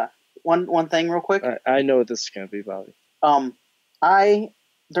one thing real quick? I know what this is going to be, Bobby.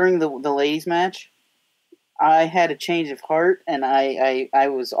 During the ladies match, I had a change of heart, and I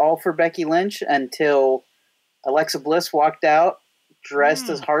was all for Becky Lynch until Alexa Bliss walked out dressed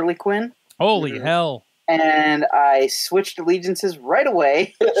as Harley Quinn. Holy hell. And I switched allegiances right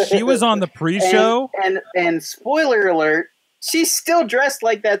away. She was on the pre-show? And spoiler alert, she's still dressed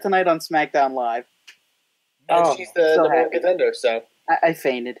like that tonight on SmackDown Live. And she's the number one contender, so. I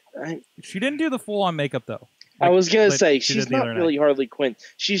fainted. She didn't do the full-on makeup, though. I was going to say, she's not really Harley Quinn.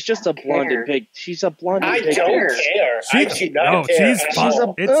 She's just a blonded pig. She's a blonded pig. I don't care. I do not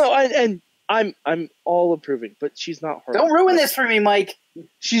care. I'm all approving, but she's not Harley. Don't ruin this for me, Mike.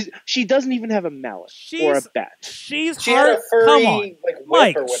 She doesn't even have a mallet or a bat. She had a furry, come on,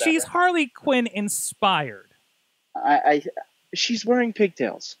 Mike. She's Harley Quinn inspired. She's wearing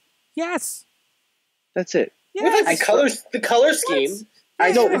pigtails. Yes, that's it. Yes. The color scheme.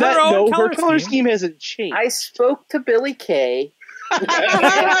 Her color scheme hasn't changed. I spoke to Billie Kay.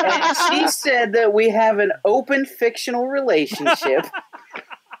 And she said that we have an open fictional relationship.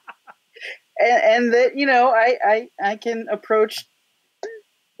 and that, I can approach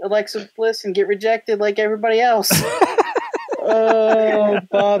Alexa Bliss and get rejected like everybody else. Oh,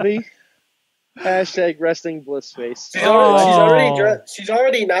 Bobby. Hashtag resting bliss face. She's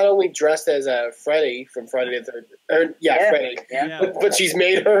already not only dressed as Freddy from Friday the 13th. Freddy. Yeah. But she's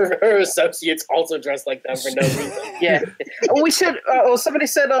made her associates also dressed like that for no reason. Yeah. We should. Somebody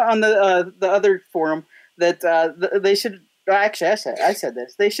said on the other forum that they should. Actually, I said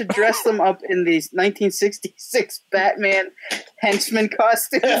this. They should dress them up in these 1966 Batman henchman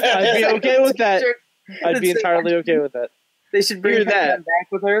costumes. I'd be okay with that. I'd be entirely okay with that. They should bring that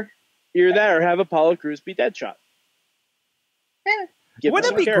back with her. Either that or have Apollo Crews be Deadshot.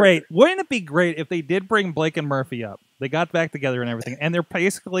 Wouldn't it be great? Wouldn't it be great if they did bring Blake and Murphy up? They got back together and everything, and they're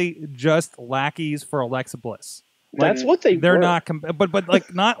basically just lackeys for Alexa Bliss. That's what they're not, but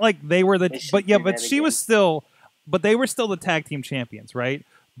like not like they were the, but yeah, but she was still, but they were still the tag team champions, right?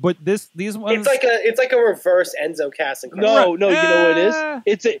 But these ones, it's like a reverse Enzo Cass and no, you know what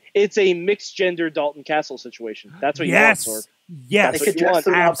it is? It's a mixed gender Dalton Castle situation. That's what you want, Sorg. Yes, they could dress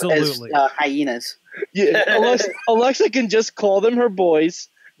them absolutely. up as hyenas. Yeah, Alexa can just call them her boys.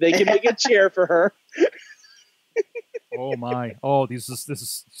 They can make a chair for her. Oh my! Oh, this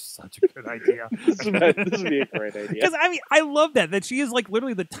is such a good idea. This would be a great idea. Because I mean, I love that she is like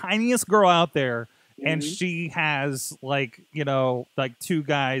literally the tiniest girl out there, and she has like like two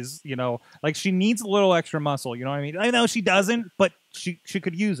guys. Like she needs a little extra muscle. You know what I mean? I know she doesn't, but she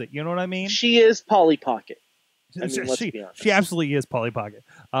could use it. You know what I mean? She is Polly Pocket. I mean, let's be honest. She absolutely is Polly Pocket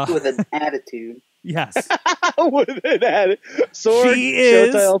with an attitude. Yes, with an attitude. Sword, she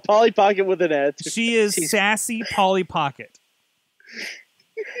is Showtime, Polly Pocket with an attitude. She is sassy Polly Pocket.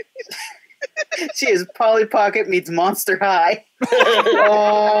 She is Polly Pocket meets Monster High.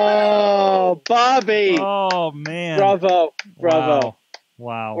 Oh, Bobby! Oh man! Bravo!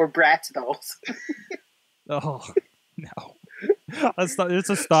 Wow! Or Bratz dolls. Oh no! Let's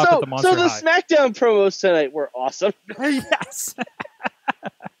just stop at the Monster High. So the SmackDown promos tonight were awesome. Yes.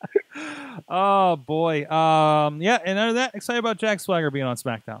 Oh boy. Yeah, and other than that, excited about Jack Swagger being on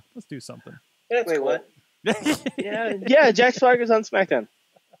SmackDown. Let's do something. Wait, what? Yeah, Jack Swagger's on SmackDown.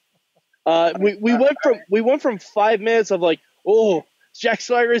 We went from 5 minutes of like, oh, Jack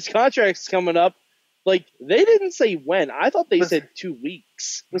Swagger's contract's coming up. Like they didn't say when. I thought they said 2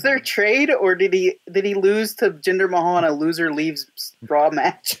 weeks. Was there a trade, or did he lose to Jinder Mahal in a loser leaves Raw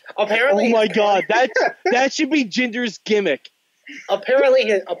match? Apparently. Oh my God, that should be Jinder's gimmick.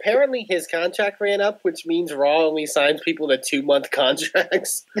 Apparently his contract ran up, which means Raw only signs people to 2-month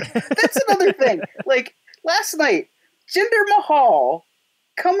contracts. That's another thing. Like last night, Jinder Mahal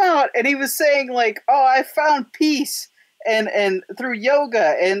come out and he was saying like, "Oh, I found peace and through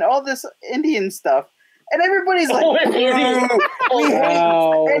yoga and all this Indian stuff," and everybody's like, "We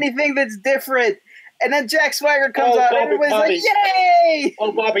hate anything that's different." And then Jack Swagger comes out, and everybody's like, "Yay!"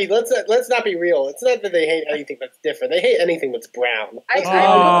 Oh, Bobby, let's not be real. It's not that they hate anything that's different. They hate anything that's brown.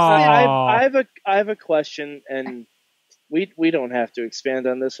 I have a question, and we don't have to expand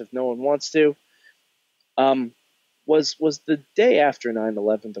on this if no one wants to. Was the day after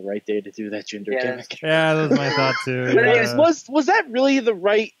 9/11 the right day to do that Jinder gimmick? Yeah, that was my thought too. Yeah. Was that really the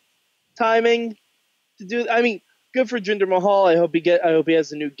right timing to do? I mean, good for Jinder Mahal. I hope he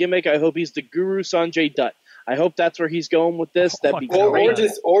has a new gimmick. I hope he's the Guru Sanjay Dutt. I hope that's where he's going with this. That'd be great.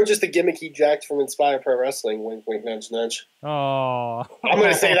 Or just the gimmick he jacked from Inspire Pro Wrestling. Wink, wink, nudge, nudge. Oh, I'm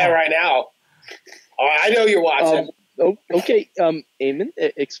going to say that right now. I know you're watching. Okay, Eamon,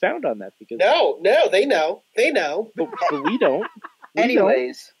 expound on that because no, they know, but we don't.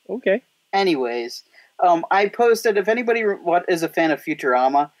 Anyways, okay. Anyways, I posted. If anybody is a fan of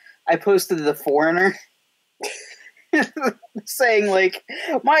Futurama, I posted The Foreigner. Saying like,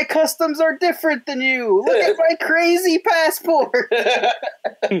 my customs are different than you. Look at my crazy passport.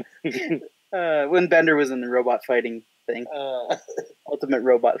 When Bender was in the robot fighting thing, Ultimate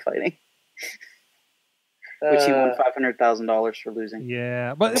Robot Fighting, which he won $500,000 for losing.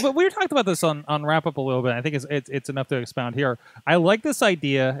 Yeah, but we were talking about this on Wrap Up a little bit. I think it's enough to expound here. I like this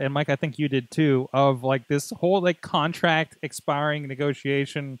idea, and Mike, I think you did too, of like this whole like contract expiring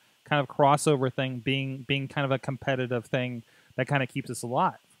negotiation kind of crossover thing being kind of a competitive thing that kind of keeps us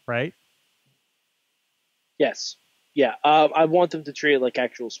alive, right? Yes. Yeah. I want them to treat it like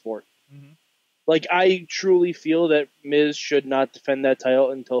actual sport. Mm-hmm. Like, I truly feel that Miz should not defend that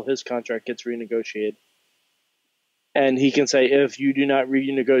title until his contract gets renegotiated. And he can say, if you do not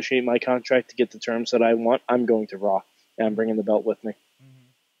renegotiate my contract to get the terms that I want, I'm going to Raw. And I'm bringing the belt with me. Mm-hmm.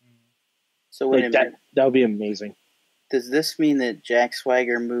 So wait a minute. That would be amazing. Does this mean that Jack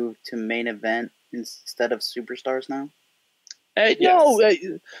Swagger moved to main event instead of Superstars now? No,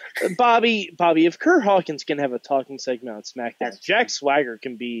 Bobby. If Kurt Hawkins can have a talking segment on SmackDown, Jack Swagger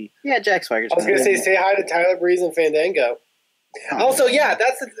can be. Yeah, Jack Swagger's. I was going to say hi to Tyler Breeze and Fandango. Also, yeah,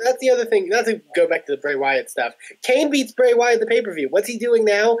 that's the other thing. Not to go back to the Bray Wyatt stuff. Kane beats Bray Wyatt at the pay-per-view. What's he doing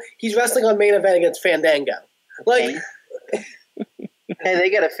now? He's wrestling on main event against Fandango. Like, hey, they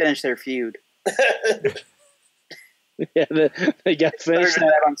got to finish their feud. Yeah, they got to finish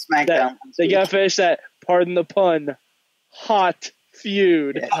that on SmackDown. They got to finish that. Pardon the pun. Hot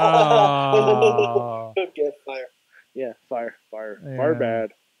feud. Okay, fire. Yeah, fire, Yeah. fire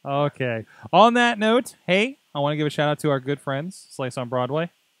bad. Okay. On that note, hey, I want to give a shout out to our good friends, Slice on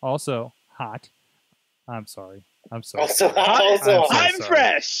Broadway. Also hot. I'm sorry. I'm so Also, sorry. also I'm so Hot and sorry.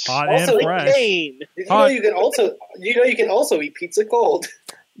 fresh. Hot Also, and fresh. Kane. you know you can also eat pizza cold.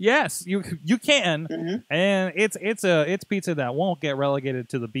 Yes, you can, Mm-hmm. and it's pizza that won't get relegated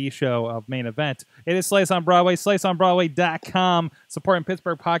to the B show of main event. It is Slice on Broadway, sliceonbroadway.com, supporting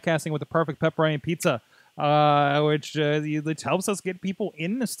Pittsburgh podcasting with the perfect pepperoni pizza, which helps us get people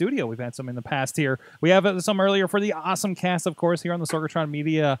in the studio. We've had some in the past here. We have some earlier for the awesome cast, of course, here on the Sorgatron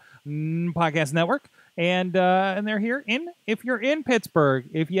Media Podcast Network, and they're here if you're in Pittsburgh,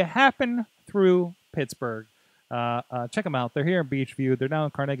 if you happen through Pittsburgh. Check them out. They're here in Beachview. They're down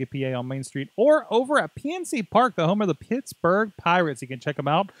in Carnegie, PA on Main Street, or over at PNC Park, the home of the Pittsburgh Pirates. You can check them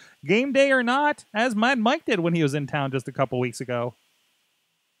out, game day or not, as Mad Mike did when he was in town just a couple weeks ago.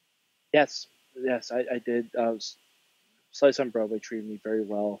 Yes, I did. Slice on Broadway treated me very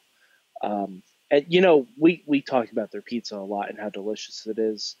well. And we talked about their pizza a lot and how delicious it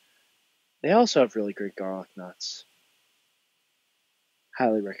is. They also have really great garlic nuts.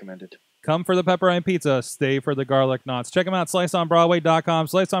 Highly recommended. Come for the pepperoni pizza. Stay for the garlic knots. Check them out, sliceonbroadway.com.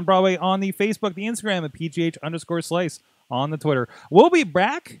 Slice on Broadway on the Facebook, the Instagram, at PGH_Slice on the Twitter. We'll be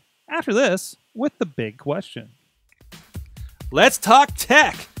back after this with the big question. Let's talk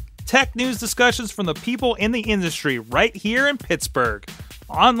tech. Tech news discussions from the people in the industry right here in Pittsburgh.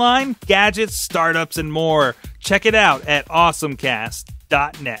 Online, gadgets, startups, and more. Check it out at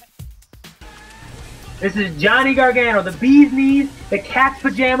awesomecast.net. This is Johnny Gargano, the bee's knees, the cat's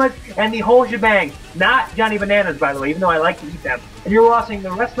pajamas, and the whole shebang. Not Johnny Bananas, by the way, even though I like to eat them. And you're watching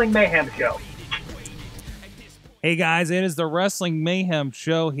the Wrestling Mayhem Show. Hey guys, it is the Wrestling Mayhem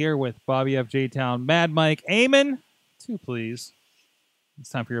Show here with Bobby F. J-Town, Mad Mike, Eamon. 2, please.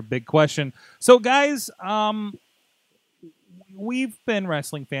 It's time for your big question. So guys, we've been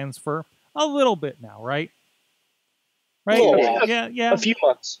wrestling fans for a little bit now, right? Right? Oh, Yeah. A few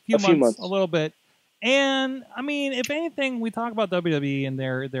months. A little bit. And, I mean, if anything, we talk about WWE and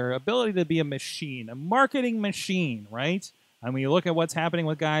their ability to be a machine, a marketing machine, right? I mean, you look at what's happening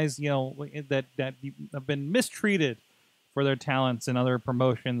with guys, that have been mistreated for their talents in other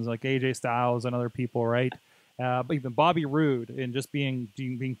promotions, like AJ Styles and other people, right? But even Bobby Roode, and just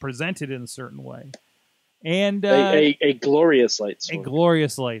being presented in a certain way. And a glorious light. A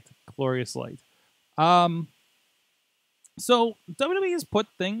glorious light. So WWE has put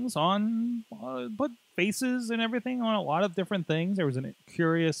things on, put faces and everything on a lot of different things. There was a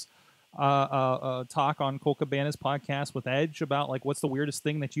curious talk on Cole Cabana's podcast with Edge about like what's the weirdest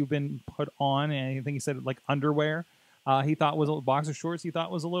thing that you've been put on, and I think he said like underwear. He thought was boxer shorts. He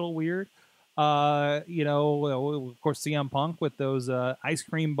thought was a little weird. Of course, CM Punk with those ice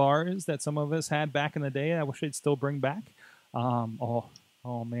cream bars that some of us had back in the day. I wish they'd still bring back.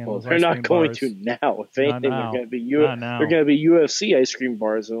 Oh man! Well, they're not going to now. If anything, they're going to be they're going to be UFC ice cream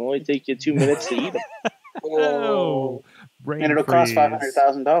bars. It'll only take you 2 minutes to eat them. Oh, and it'll cost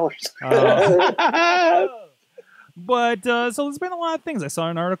 $500,000. But so there's been a lot of things. I saw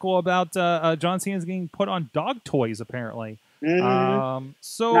an article about John Cena's getting put on dog toys, apparently.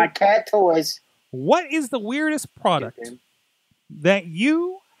 So not cat toys. What is the weirdest product that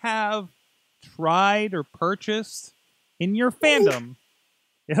you have tried or purchased in your fandom?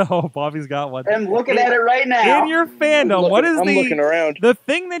 Oh, Bobby's got one. I'm looking at it right now. In your fandom, what is looking around. the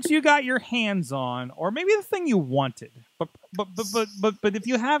thing that you got your hands on, or maybe the thing you wanted? But if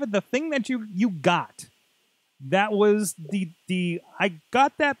you have it, the thing that you got, that was the I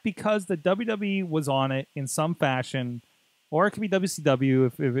got that because the WWE was on it in some fashion, or it could be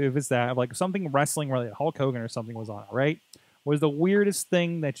WCW if it's that, like something wrestling related. Hulk Hogan or something was on it, right? Was the weirdest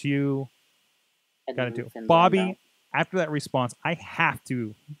thing that you got into, Bobby? After that response, I have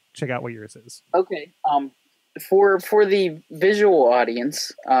to check out what yours is. Okay. For the visual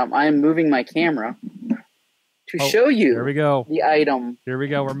audience, I am moving my camera to show you. Here we go. The item. Here we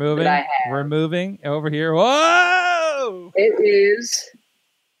go. We're moving. I have. We're moving over here. Whoa! It is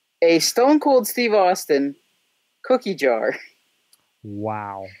a Stone Cold Steve Austin cookie jar.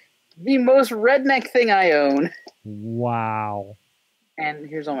 Wow. The most redneck thing I own. Wow. And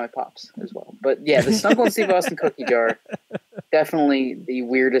here's all my pops as well. But yeah, the Stone Cold Steve Austin cookie jar, definitely the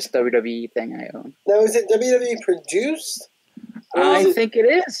weirdest WWE thing I own. Now, is it WWE produced? I think it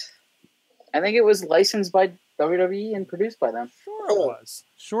is. I think it was licensed by WWE and produced by them. Sure it was.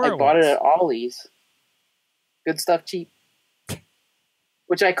 I bought it at Ollie's. Good stuff, cheap.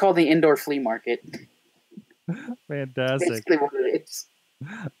 Which I call the indoor flea market. Fantastic. Basically what it is.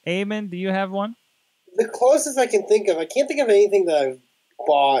 Eamon, do you have one? The closest I can think of, I can't think of anything that I've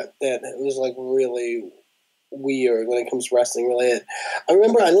bought that was like really weird when it comes to wrestling related. I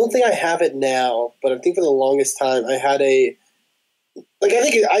don't think I have it now, but I think for the longest time I had a like I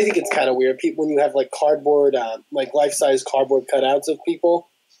think it's kind of weird people when you have like cardboard, like life-size cardboard cutouts of people.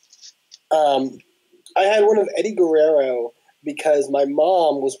 I had one of Eddie Guerrero because my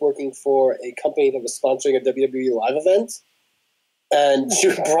mom was working for a company that was sponsoring a WWE live event, and she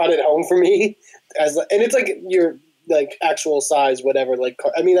brought it home for me and it's like your like actual size, whatever. Like,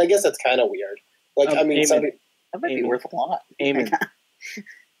 I mean, I guess that's kind of weird. Like, I mean, that might be worth a lot. Eamon,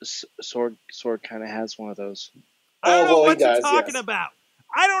 Sword kind of has one of those. I don't know well, what he you're does, talking yes. about.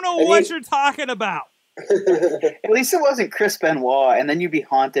 I don't know And what you're talking about. At least it wasn't Chris Benoit, and then you'd be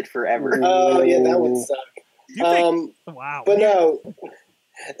haunted forever. Oh yeah, that would suck. You think, wow. But no,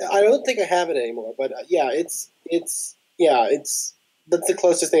 I don't think I have it anymore. But yeah, it's that's the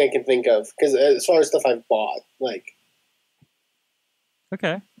closest thing I can think of because as far as stuff I've bought, like.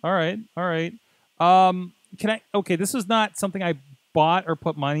 Okay. All right. Okay, this is not something I bought or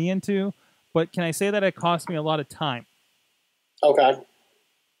put money into, but can I say that it cost me a lot of time? Okay.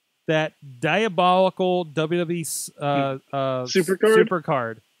 That diabolical WWE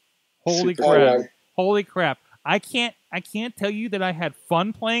Supercard. Holy crap. Oh, Holy crap. I can't tell you that I had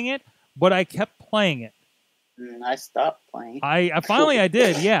fun playing it, but I kept playing it. I stopped playing. I finally I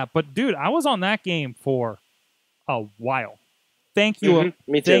did, yeah. But dude, I was on that game for a while. Thank you,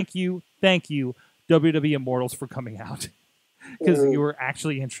 Me too. thank you, WWE Immortals for coming out because you were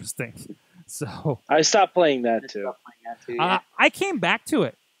actually interesting. So I stopped playing that too. I came back to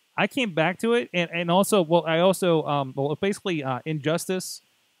it. And also, well, basically Injustice,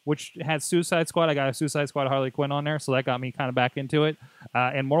 which had Suicide Squad. I got a Suicide Squad Harley Quinn on there, so that got me kind of back into it.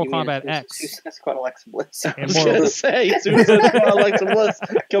 And Mortal Kombat X. Suicide Squad Alexa Bliss. And I was gonna say Suicide Squad Alexa Bliss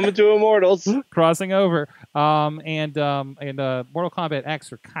coming to Immortals. crossing over. And Mortal Kombat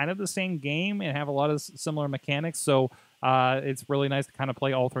X are kind of the same game and have a lot of similar mechanics. So it's really nice to kind of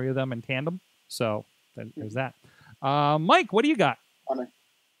play all three of them in tandem. So there's that. Mike, what do you got?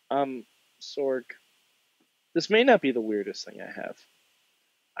 Sorg, this may not be the weirdest thing I have.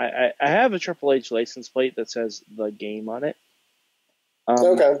 I have a Triple H license plate that says the game on it.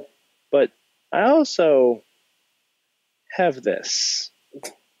 Okay. But I also have this.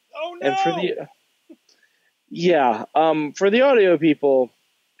 Oh no! And for the audio people,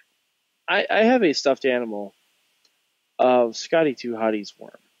 I have a stuffed animal of Scotty 2 Hottie's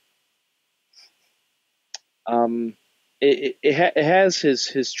worm. It has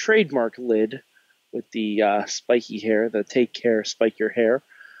his trademark lid with the spiky hair, the take care, spike your hair.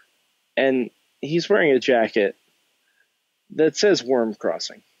 And he's wearing a jacket that says Worm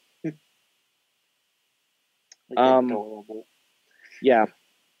Crossing. Yeah.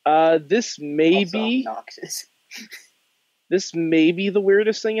 This may be the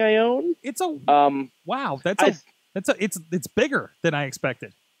weirdest thing I own. It's a wow. It's bigger than I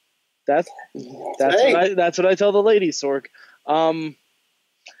expected. That's what I tell the ladies, Sorg.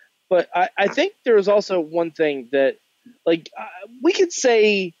 But I think there's also one thing that, like, we could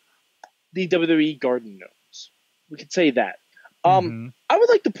say the WWE Garden Gnomes. We could say that. I would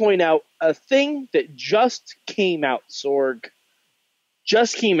like to point out a thing that just came out, Sorg.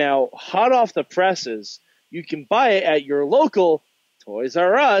 Just came out, hot off the presses. You can buy it at your local Toys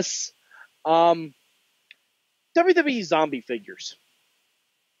R Us. WWE zombie figures.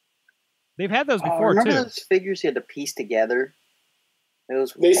 They've had those before, remember too. those figures you had to piece together?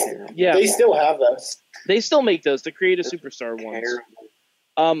 Those were They still have those. They still make those, the Create a Superstar ones.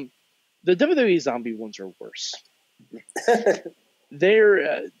 The WWE zombie ones are worse.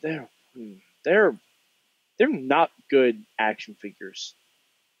 They're not good action figures.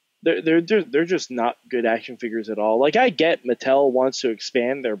 They're just not good action figures at all. Like, I get Mattel wants to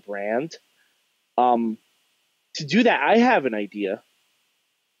expand their brand. To do that, I have an idea.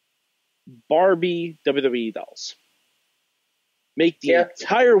 Barbie WWE dolls. Make the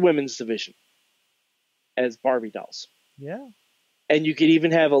entire women's division as Barbie dolls. Yeah. And you could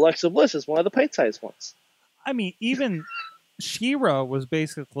even have Alexa Bliss as one of the pint-sized ones. I mean, even She-Ra was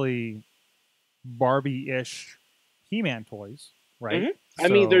basically Barbie-ish He-Man toys, right? Mm-hmm. I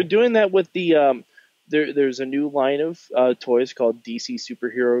mean, they're doing that with the there's a new line of toys called DC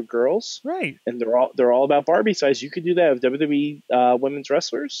Superhero Girls, right? And they're all about Barbie size. You could do that with WWE women's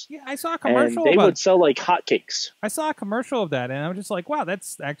wrestlers. Yeah, I saw a commercial. And they would sell like hotcakes. I saw a commercial of that, and I'm just like, wow,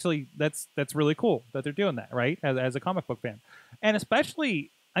 that's really cool that they're doing that, right? As a comic book fan, and especially,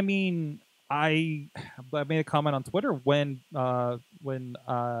 I mean, I made a comment on Twitter when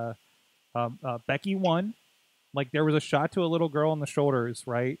Becky won. Like, there was a shot to a little girl on the shoulders,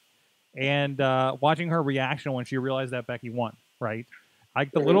 right? And watching her reaction when she realized that Becky won, right?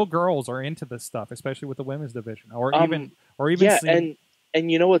 Like, the little girls are into this stuff, especially with the women's division, or even yeah.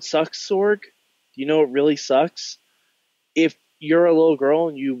 And you know what sucks, Sorg? You know what really sucks? If you're a little girl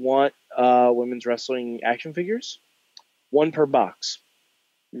and you want women's wrestling action figures, one per box.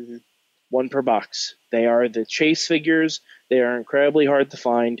 Mm-hmm. One per box. They are the chase figures. They are incredibly hard to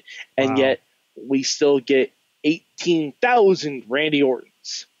find, and yet we still get 18,000 Randy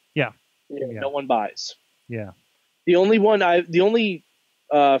Ortons. Yeah. No one buys. Yeah. The only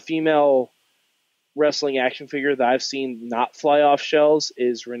female wrestling action figure that I've seen not fly off shelves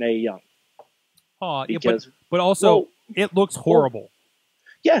is Renee Young. Oh, yeah, Because, but also it looks horrible.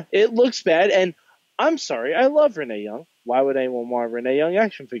 Yeah, it looks bad, and I'm sorry, I love Renee Young. Why would anyone want a Renee Young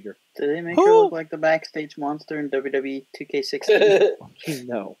action figure? Did they make her look like the backstage monster in WWE 2K16?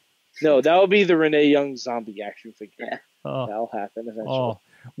 No, that would be the Renee Young zombie action figure. Yeah. That'll happen eventually. Oh,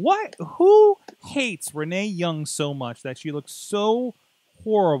 what? Who hates Renee Young so much that she looks so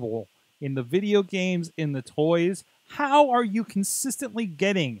horrible in the video games, in the toys? How are you consistently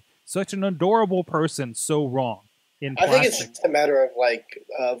getting such an adorable person so wrong in I plastic? think it's just a matter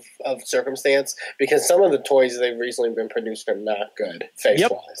of circumstance, because some of the toys they've recently been produced are not good face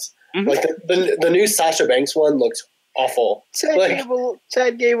wise. Mhm. Like the new Sasha Banks one looks awful.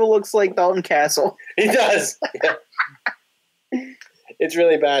 Chad Gable looks like Dalton Castle. He does. Yeah. It's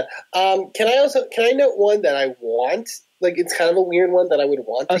really bad. Can I note one that I want? Like, it's kind of a weird one that I would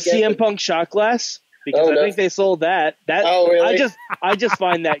want to A get. CM Punk shot glass, because I think they sold that. Oh, really? I just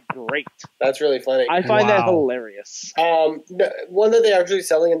find that great. That's really funny. I find that hilarious. One that they're actually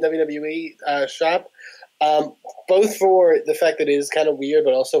selling in WWE shop, both for the fact that it is kind of weird,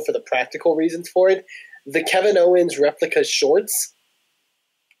 but also for the practical reasons for it. The Kevin Owens replica shorts.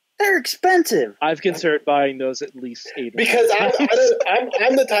 They're expensive. I've considered buying those at least 8. Because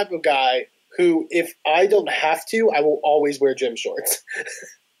I'm the type of guy who, if I don't have to, I will always wear gym shorts.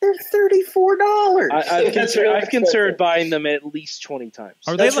 They're $34. I've considered buying them at least 20 times.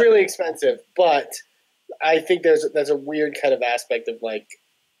 That's really expensive, but I think there's a weird kind of aspect of I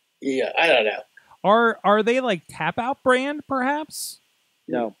don't know. Are they like Tap Out brand, perhaps?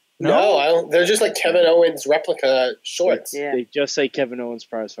 No, I don't. They're just like Kevin Owens replica shorts. Yeah. They just say Kevin Owens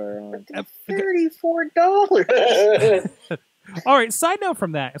prize fire on. $34. All right. Side note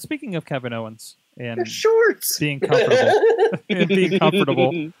from that. Speaking of Kevin Owens and They're shorts, being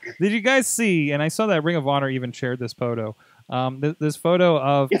comfortable, did you guys see? And I saw that Ring of Honor even shared this photo. This photo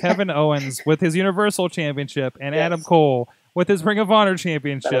of Kevin Owens with his Universal Championship and Adam Cole with his Ring of Honor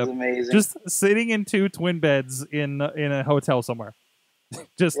Championship. That was amazing. Just sitting in 2 twin beds in a hotel somewhere.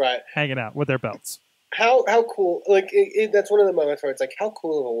 Just hanging out with their belts. How cool! That's one of the moments where it's like, how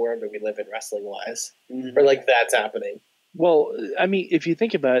cool of a world do we live in wrestling wise? Mm-hmm. Or that's happening. Well, I mean, if you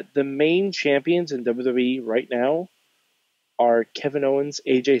think about it, the main champions in WWE right now are Kevin Owens,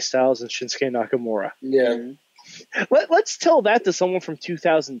 AJ Styles, and Shinsuke Nakamura. Yeah. Let's tell that to someone from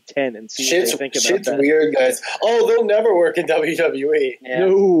 2010 and see what they think about shit's that. Weird, guys. Oh, they'll never work in WWE. Yeah.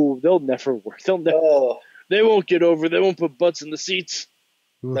 No, they'll never work. They won't get over. They won't put butts in the seats.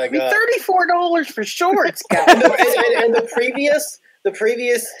 $34 for shorts, guys. and the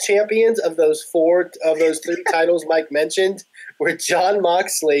previous champions of those 3 titles Mike mentioned were John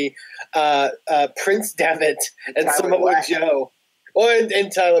Moxley, Prince Devitt, and Samoa Joe. Oh,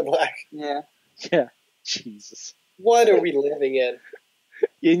 and Tyler Black. Yeah. Yeah. Jesus. What are we living in?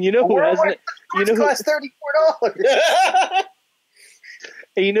 And you know who hasn't? Cost $34.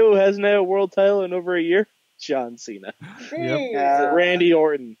 And you know who hasn't had a world title in over a year? John Cena. Yep. Randy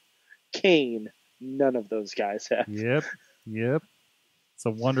Orton. Kane. None of those guys have. Yep. It's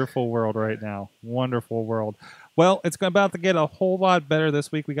a wonderful world right now. Wonderful world. Well, it's about to get a whole lot better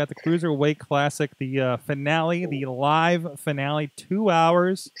this week. We got the Cruiserweight Classic, the finale, the live finale, 2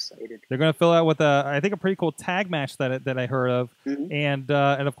 hours. Excited. They're going to fill out with I think a pretty cool tag match that I heard of, and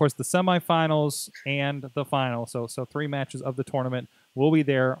of course the semifinals and the final. So 3 matches of the tournament will be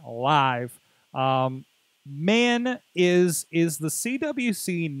there live. Man, is the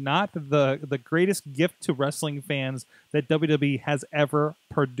CWC not the greatest gift to wrestling fans that WWE has ever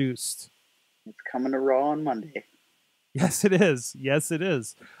produced? It's coming to Raw on Monday. Yes, it is. Yes, it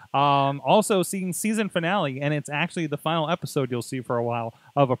is. Also, seeing season finale, and it's actually the final episode you'll see for a while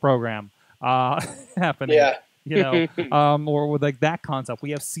of a program happening. Yeah. You know, or with that concept.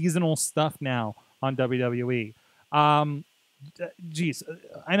 We have seasonal stuff now on WWE. Geez,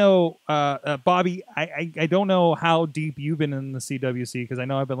 I know, Bobby, I don't know how deep you've been in the CWC, because I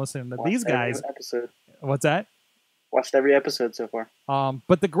know I've been listening to these guys. What's that? Watched every episode so far.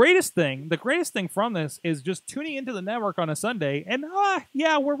 But the greatest thing from this is just tuning into the network on a Sunday, and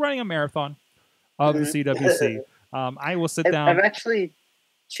we're running a marathon of the CWC. I will sit down. I've actually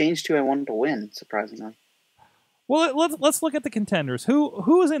changed who I wanted to win, surprisingly. Well, let's look at the contenders.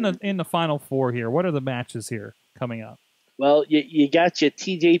 Who is in the final 4 here? What are the matches here coming up? Well, you got your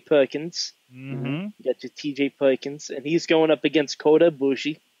T.J. Perkins. Mm-hmm. You got your T.J. Perkins, and he's going up against Kota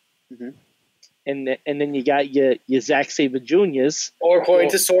Ibushi. Mm-hmm. And then you got your Zack Sabre Juniors. Or according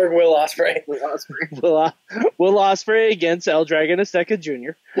to Sorg, Will Ospreay. Will Ospreay against El Dragon Azteca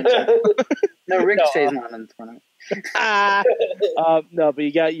Jr. No, Ricochet's not in the tournament. No, but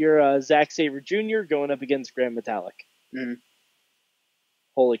you got your Zack Sabre Jr. going up against Grand Metalik. Mm-hmm.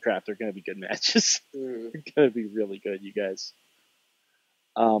 Holy crap, they're going to be good matches. They're going to be really good, you guys.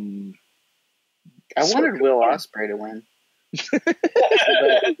 I wanted Will Ospreay to win. But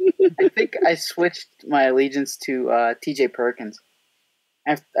I think I switched my allegiance to TJ Perkins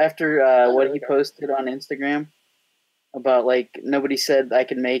after what he posted on Instagram about like nobody said I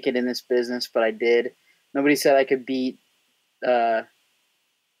could make it in this business, but I did. Nobody said I could beat, or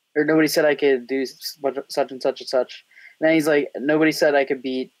nobody said I could do such and such and such. And then he's like, nobody said I could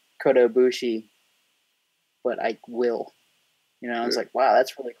beat Kota Ibushi, but I will. You know, I was like, wow,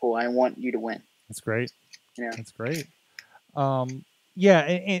 that's really cool. I want you to win. That's great. Yeah, that's great. Yeah,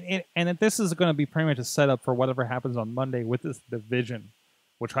 and this is going to be pretty much a setup for whatever happens on Monday with this division,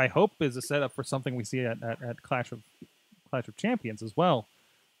 which I hope is a setup for something we see at Clash of Champions as well.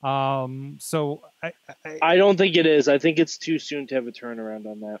 So I don't think it is. I think it's too soon to have a turnaround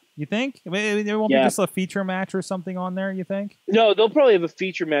on that. You think? I mean, there won't be just a feature match or something on there, you think? No, they'll probably have a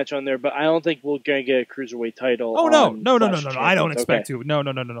feature match on there, but I don't think we're going to get a Cruiserweight title. Oh, no. I don't expect to.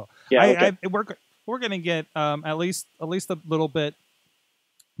 No. Yeah, we're going to get at least a little bit,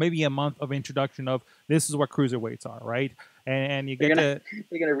 maybe a month of introduction of this is what cruiserweights are, right? And you get they're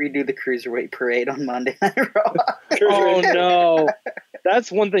gonna redo the cruiserweight parade on Monday Night Raw. Oh no,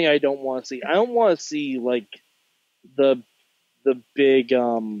 that's one thing I don't want to see. I don't want to see like the big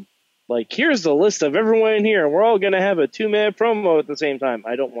like here's the list of everyone in here. We're all gonna have a 2-minute promo at the same time.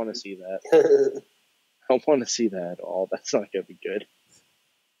 I don't want to see that. I don't want to see that at all. That's not gonna be good.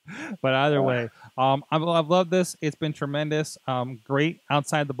 But either way, I've loved this. It's been tremendous. Great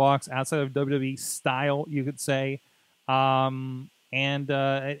outside the box, outside of WWE style, you could say. And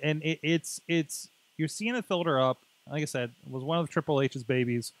it's you're seeing it filter up. Like I said, it was one of Triple H's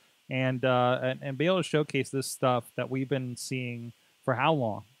babies, and be able to showcase this stuff that we've been seeing for how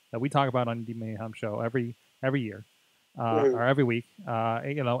long, that we talk about on the Mayhem show every year. Or every week,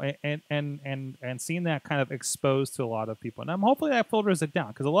 you know, and seeing that kind of exposed to a lot of people, and I'm hopefully that filters it down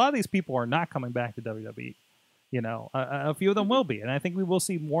because a lot of these people are not coming back to WWE. You know, a few of them will be, and I think we will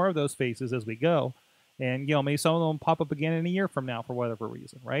see more of those faces as we go, and you know, maybe some of them pop up again in a year from now for whatever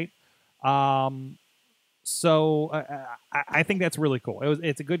reason, right? So I think that's really cool.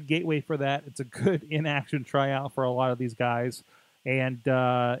 It's a good gateway for that. It's a good in-action tryout for a lot of these guys, and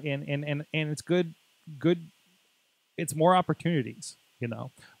it's good. It's more opportunities, you know.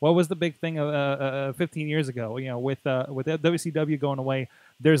 What was the big thing 15 years ago? You know, with WCW going away,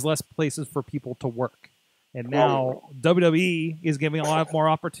 there's less places for people to work, and now WWE is giving a lot more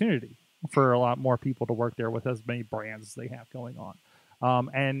opportunity for a lot more people to work there with as many brands as they have going on.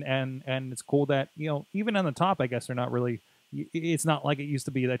 And it's cool that, you know, even on the top, I guess they're not really. It's not like it used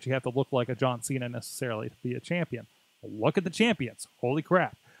to be that you have to look like a John Cena necessarily to be a champion. Look at the champions! Holy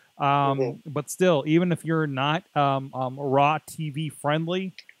crap! But still, even if you're not Raw TV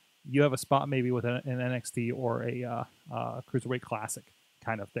friendly, you have a spot maybe with an NXT or a Cruiserweight Classic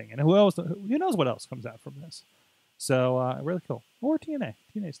kind of thing. And who else? Who knows what else comes out from this? So really cool. Or TNA.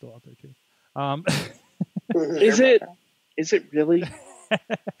 TNA's still out there too. Is it really?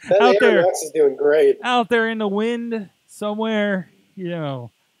 Out there, Max is doing great. Out there in the wind somewhere, you know,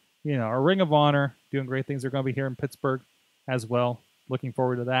 a Ring of Honor doing great things. They're going to be here in Pittsburgh as well. Looking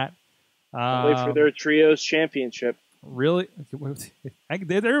forward to that. Wait for their Trios Championship. Really?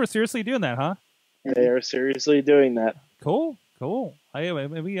 They're seriously doing that, huh? They are seriously doing that. Cool.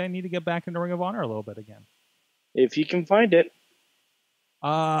 Maybe I need to get back into Ring of Honor a little bit again. If you can find it. It's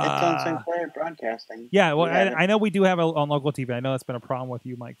on Sinclair Broadcasting. Yeah, well, I know we do have it on local TV. I know that's been a problem with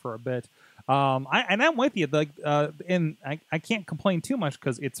you, Mike, for a bit. I'm with you. And I can't complain too much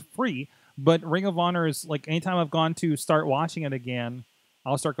because it's free. But Ring of Honor is like anytime I've gone to start watching it again,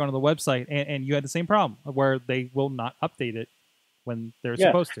 I'll start going to the website, and you had the same problem where they will not update it when they're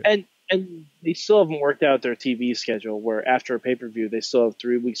supposed to. And they still haven't worked out their TV schedule where after a pay-per-view, they still have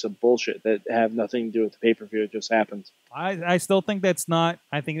 3 weeks of bullshit that have nothing to do with the pay-per-view. It just happens. I still think that's not.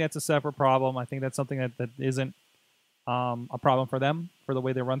 I think that's a separate problem. I think that's something that isn't a problem for them for the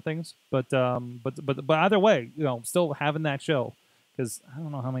way they run things. But either way, you know, still having that show. Because I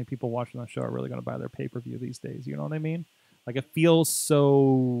don't know how many people watching the show are really going to buy their pay-per-view these days. You know what I mean? Like, it feels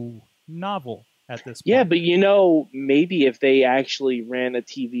so novel at this point. Yeah, but maybe if they actually ran a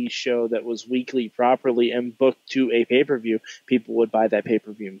TV show that was weekly properly and booked to a pay-per-view, people would buy that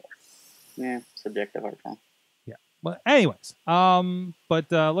pay-per-view more. Yeah, subjective art form. Yeah. But anyways, looking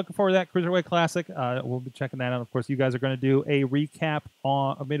forward to that Cruiserweight Classic. We'll be checking that out. Of course, you guys are going to do a recap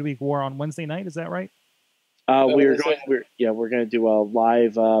on a midweek war on Wednesday night. Is that right? We're going to do a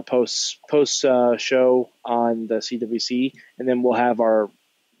live post show on the CWC, and then we'll have our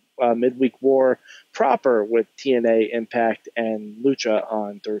midweek war proper with TNA, Impact, and Lucha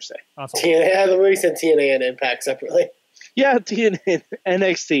on Thursday. Awesome. TNA, I already said TNA and Impact separately. Yeah, TNA,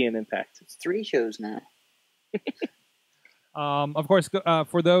 NXT, and Impact. It's 3 shows now. Of course,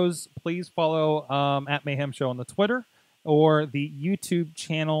 for those, please follow at Mayhem Show on the Twitter or the YouTube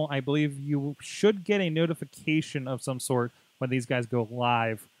channel. I believe you should get a notification of some sort when these guys go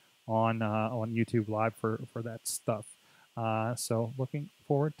live on YouTube Live for that stuff. So looking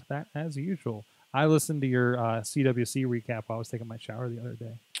forward to that as usual. I listened to your CWC recap while I was taking my shower the other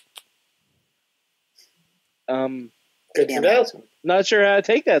day. Good to know. Not sure how to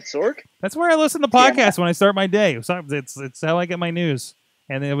take that, Sorg. That's where I listen to podcasts when I start my day. So it's how I get my news.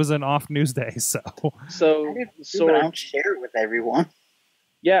 And it was an off news day, so I don't share it with everyone.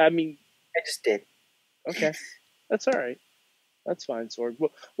 Yeah, I mean, I just did. Okay, that's all right. That's fine, Sorg.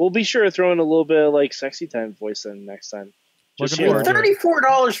 We'll be sure to throw in a little bit of like sexy time voice in next time. Just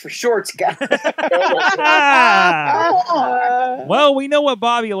 $34 for shorts, guys. Well, we know what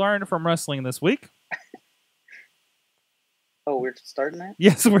Bobby learned from wrestling this week. Oh, we're starting that?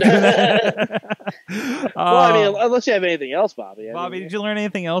 Yes, we're doing that. Well, I mean, unless you have anything else, Bobby. Did you learn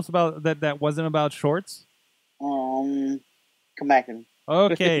anything else about that wasn't about shorts? Come back and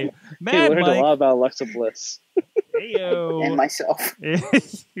okay. He learned a lot about Alexa Bliss. Heyo. and myself.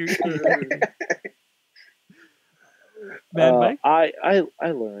 Mad Mike?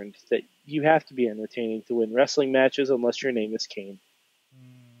 I learned that you have to be entertaining to win wrestling matches unless your name is Kane.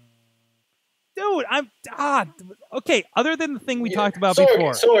 Dude, okay. Other than the thing we talked about Sorg,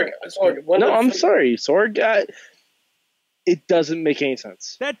 before. Sorg. I'm sorry, Sorg. It doesn't make any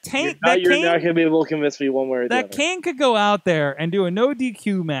sense. You're not going to be able to convince me one way or the other. That Kane could go out there and do a no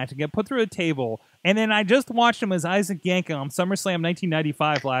DQ match and get put through a table. And then I just watched him as Isaac Yankem on SummerSlam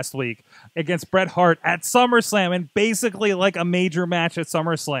 1995 last week against Bret Hart at SummerSlam, and basically like a major match at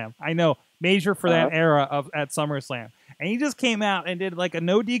SummerSlam. I know, major for that era at SummerSlam. And he just came out and did like a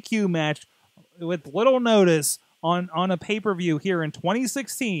no DQ match with little notice on a pay-per-view here in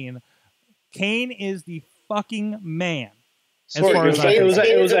 2016. Kane is the fucking man. As far as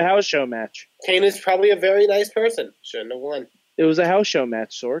it was a house show match. Kane is probably a very nice person. Shouldn't have won. It was a house show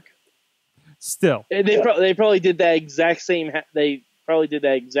match, Sorg. Still, they probably did that exact same. They probably did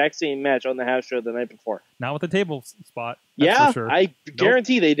that exact same match on the house show the night before. Not with the table spot. Yeah, for sure. I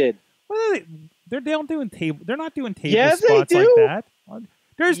guarantee they did. Well, they're doing table. They're not doing table Yeah, spots they like do. that.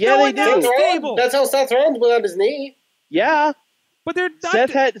 There's no announce table. That's how Seth Rollins went on his knee. Yeah, but they're not.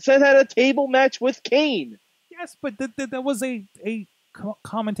 Seth had a table match with Kane. Yes, but that was a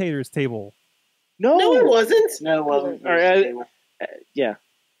commentator's table. No, it wasn't. No, it wasn't. All right, yeah.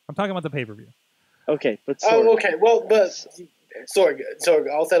 I'm talking about the pay-per-view. Okay, but Sorg. Oh, okay. Well, but Sorg,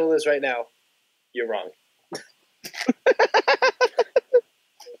 I'll settle this right now. You're wrong.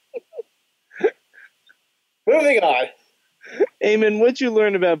 Moving on. Eamon, what'd you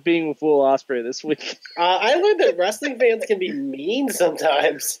learn about being with Will Ospreay this week? I learned that wrestling fans can be mean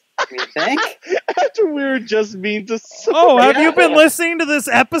sometimes. You think? After we were just mean to have you been listening to this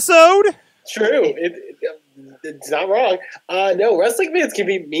episode? True. It's not wrong. No, wrestling fans can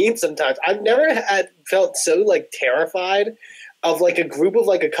be mean sometimes. I've never felt so like terrified of like a group of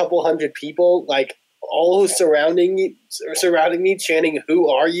like a couple hundred people like all surrounding me chanting "Who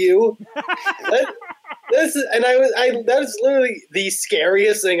are you?" That is literally the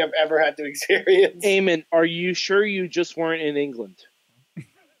scariest thing I've ever had to experience. Eamon, are you sure you just weren't in England?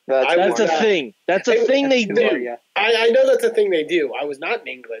 That's a thing. That's a thing they do. I know that's a thing they do. I was not in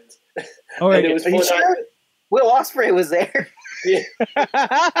England. All right. It was Are you sure? Will Ospreay was there. Yeah.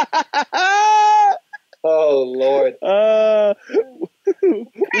 Oh Lord.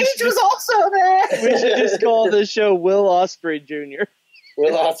 Paige was also there. We should just call this show Will Ospreay Jr.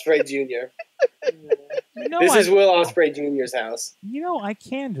 Will Ospreay Jr. This is Will Ospreay Jr.'s house. You know, I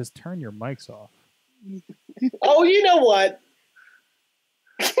can just turn your mics off. Oh, you know what?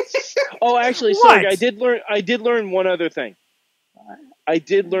 Oh, actually, sorry, I did learn one other thing.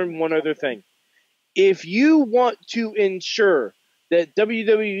 If you want to ensure that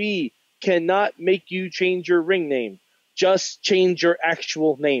WWE cannot make you change your ring name, just change your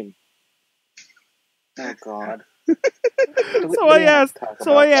actual name. Oh God. So I asked.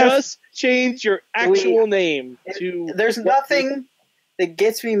 Just change your actual name to. There's nothing that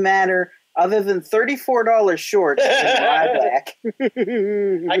gets me madder other than $34 short than Ryback.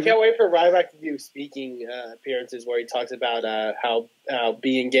 I can't wait for Ryback to do speaking appearances where he talks about how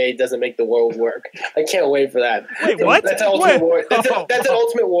being gay doesn't make the world work. I can't wait for that. Wait, what? That's an Ultimate Warrior. That's an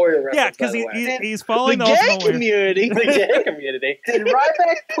Ultimate Warrior reference. Yeah, because he's following the the gay Ultimate Warrior. community. The gay community. Did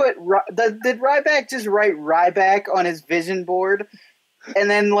Ryback just write Ryback on his vision board and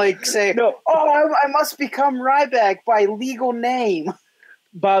then say, No. "Oh, I must become Ryback by legal name"?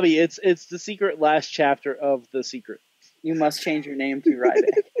 Bobby, it's the secret last chapter of The Secret. You must change your name to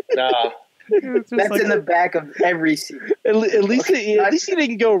Ryback. No. That's in the back of every secret. At least he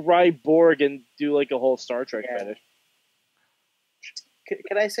didn't go Ryborg and do a whole Star Trek fetish.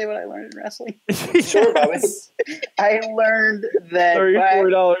 Could I say what I learned in wrestling? Sure, Bobby. I learned that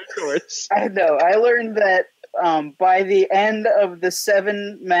 $34 shorts. I know. I learned that by the end of the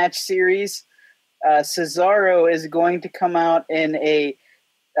 7-match series, Cesaro is going to come out in a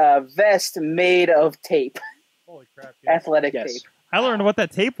vest made of tape, Holy crap! athletic Yes. tape. I learned what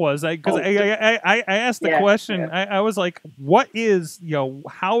that tape was because I asked the question. Yeah. I was like, "What is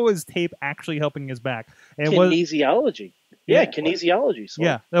how is tape actually helping his back?" And it was Kinesiology. Yeah, kinesiology. So.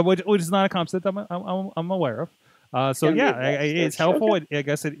 yeah, which is not a concept I'm aware of. So Can be yeah, advanced. it's helpful. I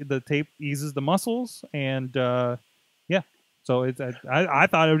guess the tape eases the muscles, and yeah. So I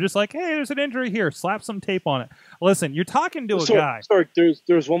thought it was just like, hey, there's an injury here, slap some tape on it. Listen, you're talking to a guy. Sorry,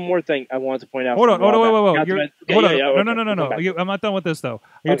 there's one more thing I wanted to point out. Hold on, wait. No. I'm not done with this though.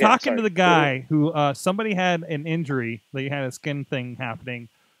 You're talking to the guy who somebody had an injury. They had a skin thing happening,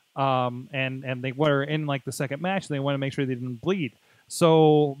 and they were in the second match. And they want to make sure they didn't bleed.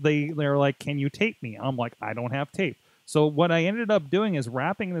 So they're like, "Can you tape me?" I'm like, "I don't have tape." So what I ended up doing is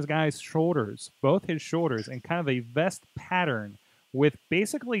wrapping this guy's shoulders, both his shoulders, in kind of a vest pattern with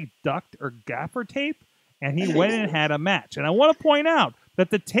basically duct or gaffer tape, and he went and had a match. And I want to point out that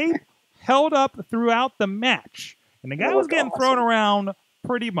the tape held up throughout the match, and the guy was getting thrown around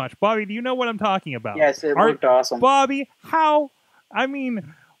pretty much. Bobby, do you know what I'm talking about? Yes, it looked awesome. Bobby,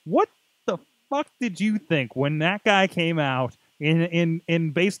 what the fuck did you think when that guy came out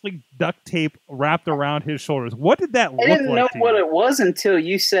in basically duct tape wrapped around his shoulders? What did that look like? I didn't know what it was until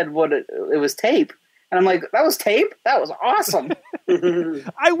you said it was tape. And I'm like, that was tape? That was awesome.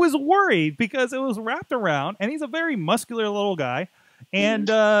 I was worried because it was wrapped around, and he's a very muscular little guy. And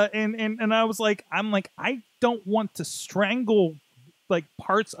I was like, I don't want to strangle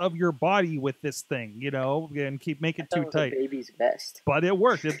parts of your body with this thing, and make it too tight. A baby's vest. But it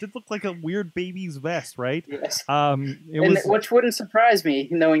worked. It did look like a weird baby's vest, right? Yes. Which wouldn't surprise me,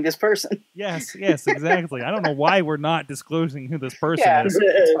 knowing this person. Yes, exactly. I don't know why we're not disclosing who this person is,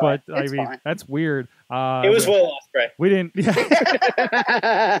 it's but fine. It's fine. That's weird. It was Will Ospreay. We didn't. It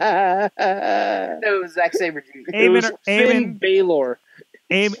was Zack Sabre Jr. It was Finn Balor.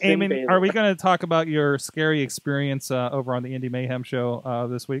 Eamon, are we going to talk about your scary experience over on the Indie Mayhem show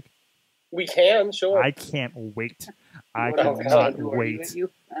this week? We can, sure. I can't wait. I Oh, cannot God. wait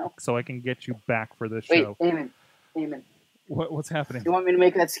No. so I can get you back for this Wait, show. Eamon. What's happening? You want me to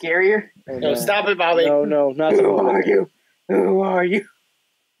make that scarier? No, stop it, Bobby. No, not the Who one. are you? Who are you?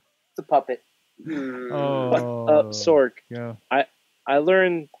 It's a puppet. Oh, Sorg. yeah. I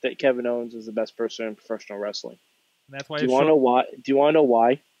learned that Kevin Owens is the best person in professional wrestling. And that's why. Do you want to know why? Do you want to know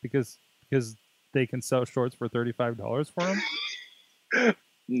why? Because they can sell shorts for $35 for them.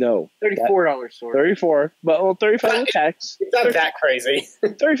 No, $34 sword. 34, but 35 with tax. It's not that crazy.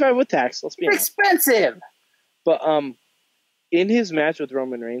 35 with tax. Let's be honest. Expensive. But in his match with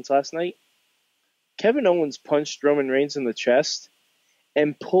Roman Reigns last night, Kevin Owens punched Roman Reigns in the chest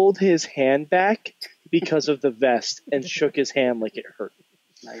and pulled his hand back because of the vest and shook his hand like it hurt.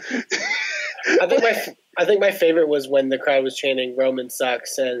 Nice. I think my favorite was when the crowd was chanting "Roman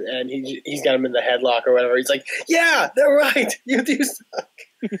sucks" and he's got him in the headlock or whatever. He's like, "Yeah, they're right. You do suck."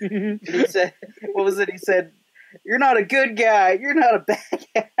 He said, "What was it?" He said, "You're not a good guy. You're not a bad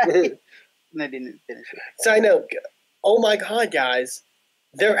guy." And they didn't finish it. So I know. Oh my God, guys,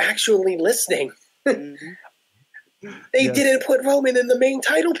 they're actually listening. Mm-hmm. They Yes. didn't put Roman in the main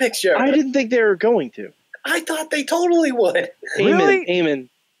title picture. I didn't think they were going to. I thought they totally would. Really? Eamon,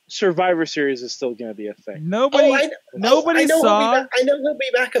 Survivor Series is still going to be a thing. Nobody I know he'll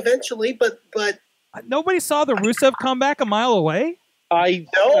be back eventually, but nobody saw the Rusev come back a mile away. I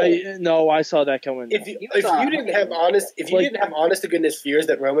saw that coming. if you didn't have honest to goodness fears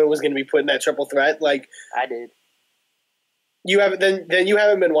that Roman was going to be put in that triple threat, like I did. you haven't, then you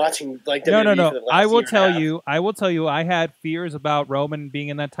haven't been watching like WWE No. for the last I will year and a half. tell you. I had fears about Roman being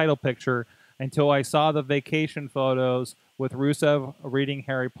in that title picture until I saw the vacation photos with Rusev reading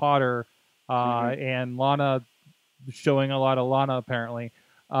Harry Potter and Lana showing a lot of Lana apparently.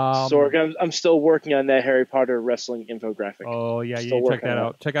 Sorg, I'm still working on that Harry Potter wrestling infographic. Oh yeah, Still you check working that on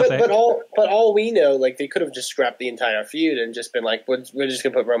out. Check out that. But all we know, like they could have just scrapped the entire feud and just been like, we're just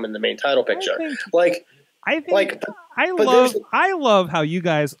gonna put Roman in the main title picture. I love how you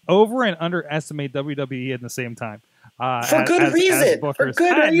guys over and underestimate WWE at the same time. For good reason.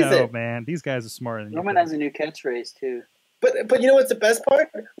 I know, man. These guys are smarter than you. Roman has a new catchphrase too. But you know what's the best part?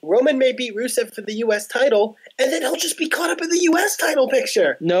 Roman may beat Rusev for the U.S. title, and then he'll just be caught up in the U.S. title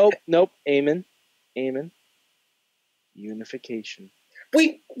picture. Nope. Amen. Unification.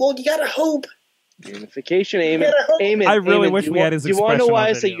 You gotta hope. Unification, Amen. I really wish we had his expression. You want to know why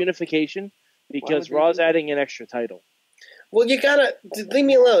I say video. unification? Because Raw's adding an extra title. Well, you gotta leave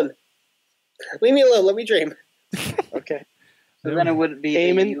me alone. Leave me alone. Let me dream. Okay. So then it would be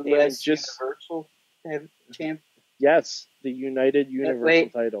Amen, the US just Universal champ. yes, the United Universal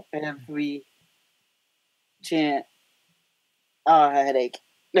title. And if we chant, headache.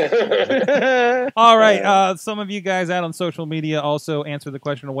 All right. Some of you guys out on social media also answer the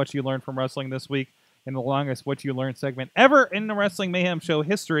question of what you learned from wrestling this week in the longest "What You Learned" segment ever in the Wrestling Mayhem Show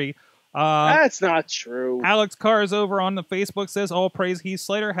history. That's not true. Alex Cars over on the Facebook says, "All praise Heath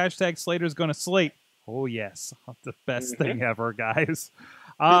Slater. # Slater's gonna slate." Oh yes, the best thing ever, guys.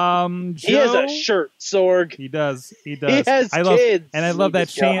 He has a shirt, Sorg. He does. He has kids. And I love that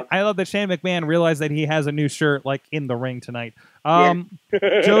Shane. I love that Shane McMahon realized that he has a new shirt, like in the ring tonight.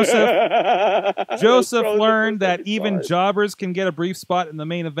 Joseph learned that even jobbers can get a brief spot in the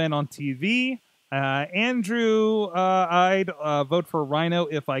main event on TV. Andrew, I'd vote for Rhino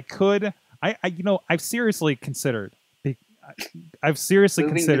if I could. I've seriously considered.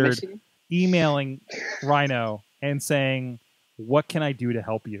 Emailing Rhino and saying, "What can I do to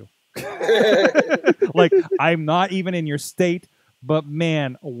help you?" Like, I'm not even in your state, but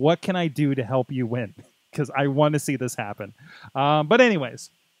man, what can I do to help you win? Because I want to see this happen. But anyways,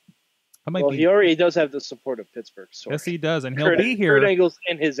 he already does have the support of Pittsburgh. Sorry. Yes, he does, and he'll be here. Kurt Angle's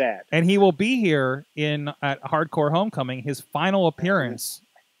in his ad, and he will be here at Hardcore Homecoming. His final appearance.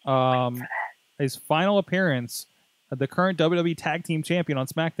 The current WWE Tag Team Champion on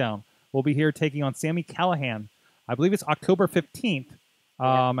SmackDown will be here taking on Sami Callihan. I believe it's October 15th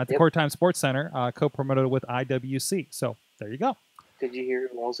at the Court Time Sports Center, co-promoted with IWC. So there you go. Did you hear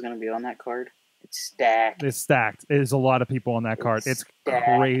who else is going to be on that card? It's stacked. It's stacked. There's a lot of people on that card. It's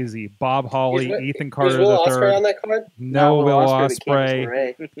crazy. Bob Holly, Ethan Is Carter Will III. Ospreay on that card? No, Will Ospreay,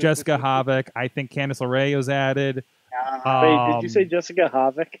 Ospreay. Jessica Havoc. I think Candice LeRae was added. Wait, did you say Jessica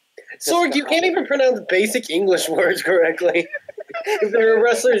Havoc? Sorg, you can't even pronounce basic English words correctly. If they're a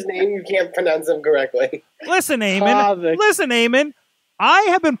wrestler's name, you can't pronounce them correctly. Listen, Eamon. I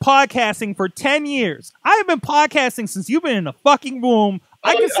have been podcasting for 10 years. I have been podcasting since you've been in the fucking womb.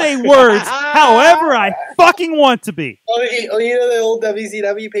 I can say words however I fucking want to be. Oh, you know the old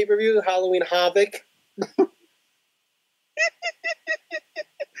WCW pay-per-view, Halloween Havoc?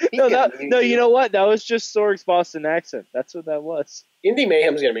 No, you know what? That was just Sorg's Boston accent. That's what that was. Indie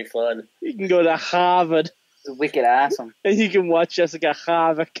Mayhem's going to be fun. You can go to Harvard. It's wicked awesome. And you can watch Jessica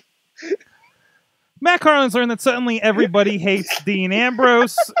Havoc. Matt Carlin's learned that suddenly everybody hates Dean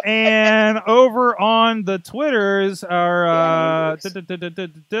Ambrose, and over on the Twitters are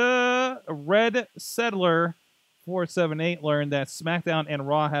Red Settler 478 learned that SmackDown and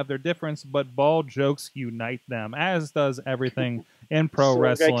Raw have their difference, but bald jokes unite them, as does everything in pro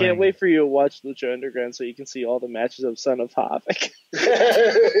wrestling. I can't wait for you to watch Lucha Underground so you can see all the matches of Son of Havoc.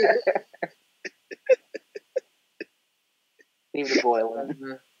 Leave the boiler.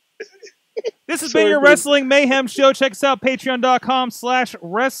 This has been your Wrestling Mayhem Show. Check us out,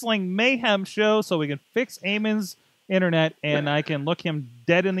 patreon.com/Wrestling Mayhem Show, so we can fix Eamon's internet and I can look him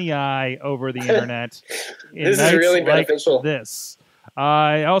dead in the eye over the internet. This is really beneficial. Like this.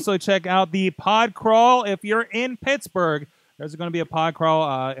 Also check out the Pod Crawl. If you're in Pittsburgh, there's going to be a Pod Crawl.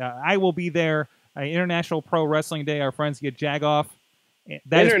 I will be there. International Pro Wrestling Day. Our friends get Jagoff.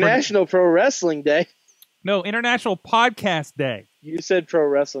 International Pro Wrestling Day? No, International Podcast Day. You said Pro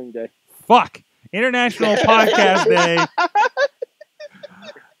Wrestling Day. Fuck. International Podcast Day.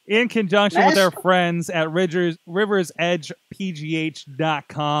 In conjunction with our friends at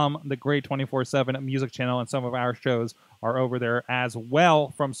RiversEdgePGH.com, the great 24/7 music channel, and some of our shows are over there as well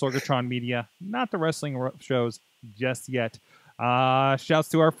from Sorgatron Media. Not the wrestling shows just yet. Shouts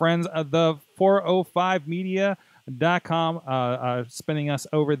to our friends at the 405media.com, spinning us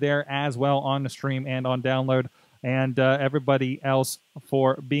over there as well on the stream and on download. and everybody else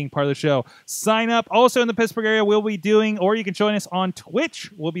for being part of the show. Sign up. Also in the Pittsburgh area, we'll be doing, or you can join us on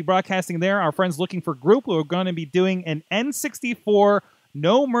Twitch. We'll be broadcasting there. Our friends Looking for Group, we're going to be doing an N64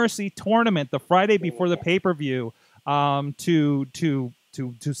 No Mercy tournament the Friday before the pay-per-view to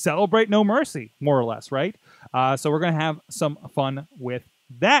celebrate No Mercy, more or less, right? So we're going to have some fun with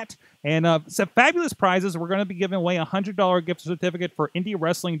that. And some fabulous prizes. We're going to be giving away a $100 gift certificate for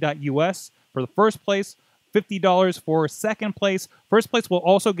IndieWrestling.us for the first place, $50 for second place. First place will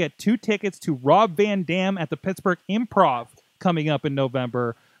also get 2 tickets to Rob Van Dam at the Pittsburgh Improv coming up in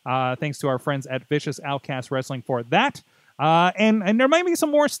November. Thanks to our friends at Vicious Outcast Wrestling for that. And there might be some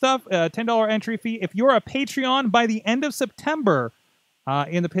more stuff, $10 entry fee. If you're a Patreon by the end of September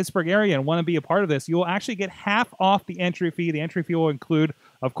in the Pittsburgh area and want to be a part of this, you will actually get half off the entry fee. The entry fee will include,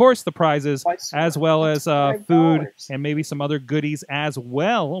 of course, the prizes, as well as food and maybe some other goodies as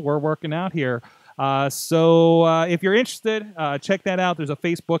well. We're working out here. So if you're interested, check that out. There's a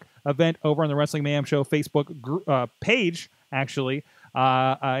Facebook event over on the Wrestling Mayhem Show Facebook page, actually,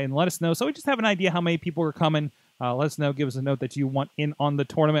 and let us know. So we just have an idea how many people are coming. Let us know. Give us a note that you want in on the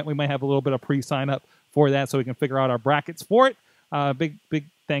tournament. We might have a little bit of pre-sign up for that so we can figure out our brackets for it. Big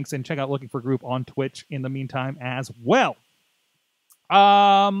thanks, and check out Looking for Group on Twitch in the meantime as well.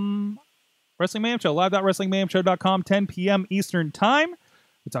 Wrestling Mayhem Show, live.wrestlingmayhemshow.com, 10 p.m. Eastern Time.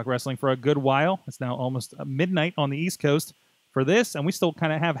 We talk wrestling for a good while. It's now almost midnight on the East Coast for this, and we still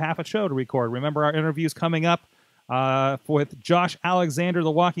kind of have half a show to record. Remember our interviews coming up with Josh Alexander,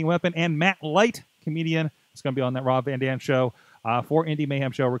 the Walking Weapon, and Matt Light, comedian. It's going to be on that Rob Van Dam show for Indie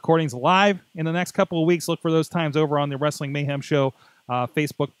Mayhem Show. Recordings live in the next couple of weeks. Look for those times over on the Wrestling Mayhem Show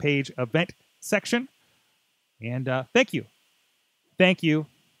Facebook page event section. And thank you. Thank you.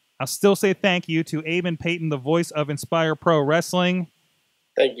 I'll still say thank you to Aben Payton, the voice of Inspire Pro Wrestling.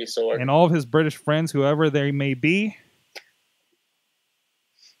 Thank you, Sorg. And all of his British friends, whoever they may be.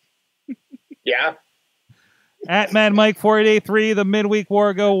 Yeah. At Mad Mike 4883, the Midweek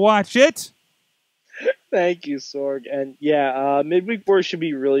War. Go watch it. Thank you, Sorg. And yeah, Midweek War should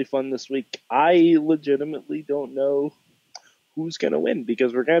be really fun this week. I legitimately don't know who's going to win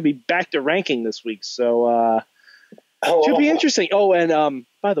because we're going to be back to ranking this week. So should be interesting. Oh, and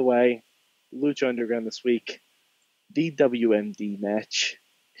by the way, Lucha Underground this week, the WMD match.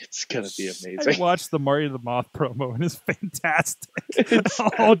 It's going to be amazing. I watched the Marty the Moth promo and it's fantastic.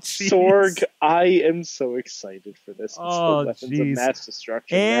 Sorg, I am so excited for this. It's the Weapons of Mass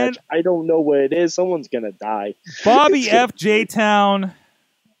Destruction match. I don't know what it is. Someone's going to die. Bobby F. J-Town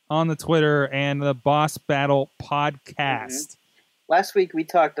on the Twitter and the Boss Battle podcast. Mm-hmm. Last week we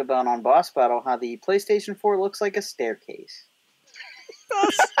talked about on Boss Battle how the PlayStation 4 looks like a staircase.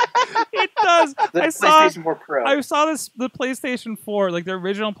 It does. The PlayStation 4 Pro. I saw the PlayStation 4, like the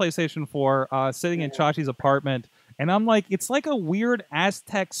original PlayStation 4, sitting in Chachi's apartment, and I'm like, it's like a weird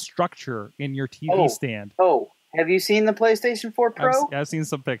Aztec structure in your TV stand. Oh, have you seen the PlayStation 4 Pro? I've seen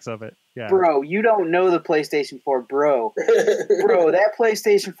some pics of it. Yeah, bro, you don't know the PlayStation 4 Bro. Bro, that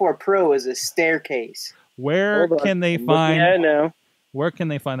PlayStation 4 Pro is a staircase. Where can they find? Yeah, no. Where can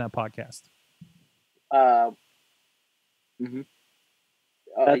they find that podcast?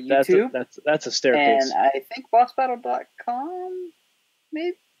 YouTube. That's a staircase. And I think bossbattle.com,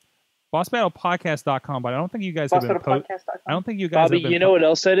 maybe? Bossbattlepodcast.com, but I don't think you guys have been I don't think you guys Bobby, have been you know what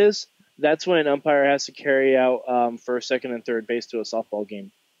else that is? That's when an umpire has to carry out first, second, and third base to a softball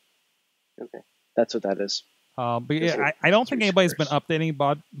game. Okay. That's what that is. But yeah, I don't think anybody's been updating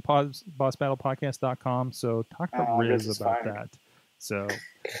bossbattlepodcast.com, so talk to Riz about that. So,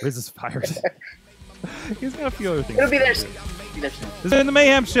 Riz is fired. He's got a few other things. It'll be there. This has been the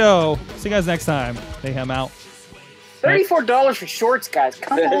Mayhem Show. See you guys next time. Mayhem out. $34 for shorts, guys.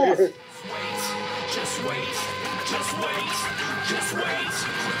 Come on. Just wait, just wait, just wait,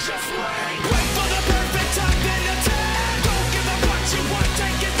 just wait. Wait for the perfect time, then attack. Don't give up what you want,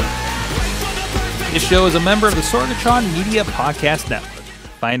 take it back. Wait for the perfect. This show is a member of the Sorgatron Media Podcast Network.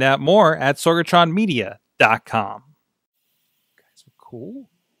 Find out more at sorgatronmedia.com. Guys are cool.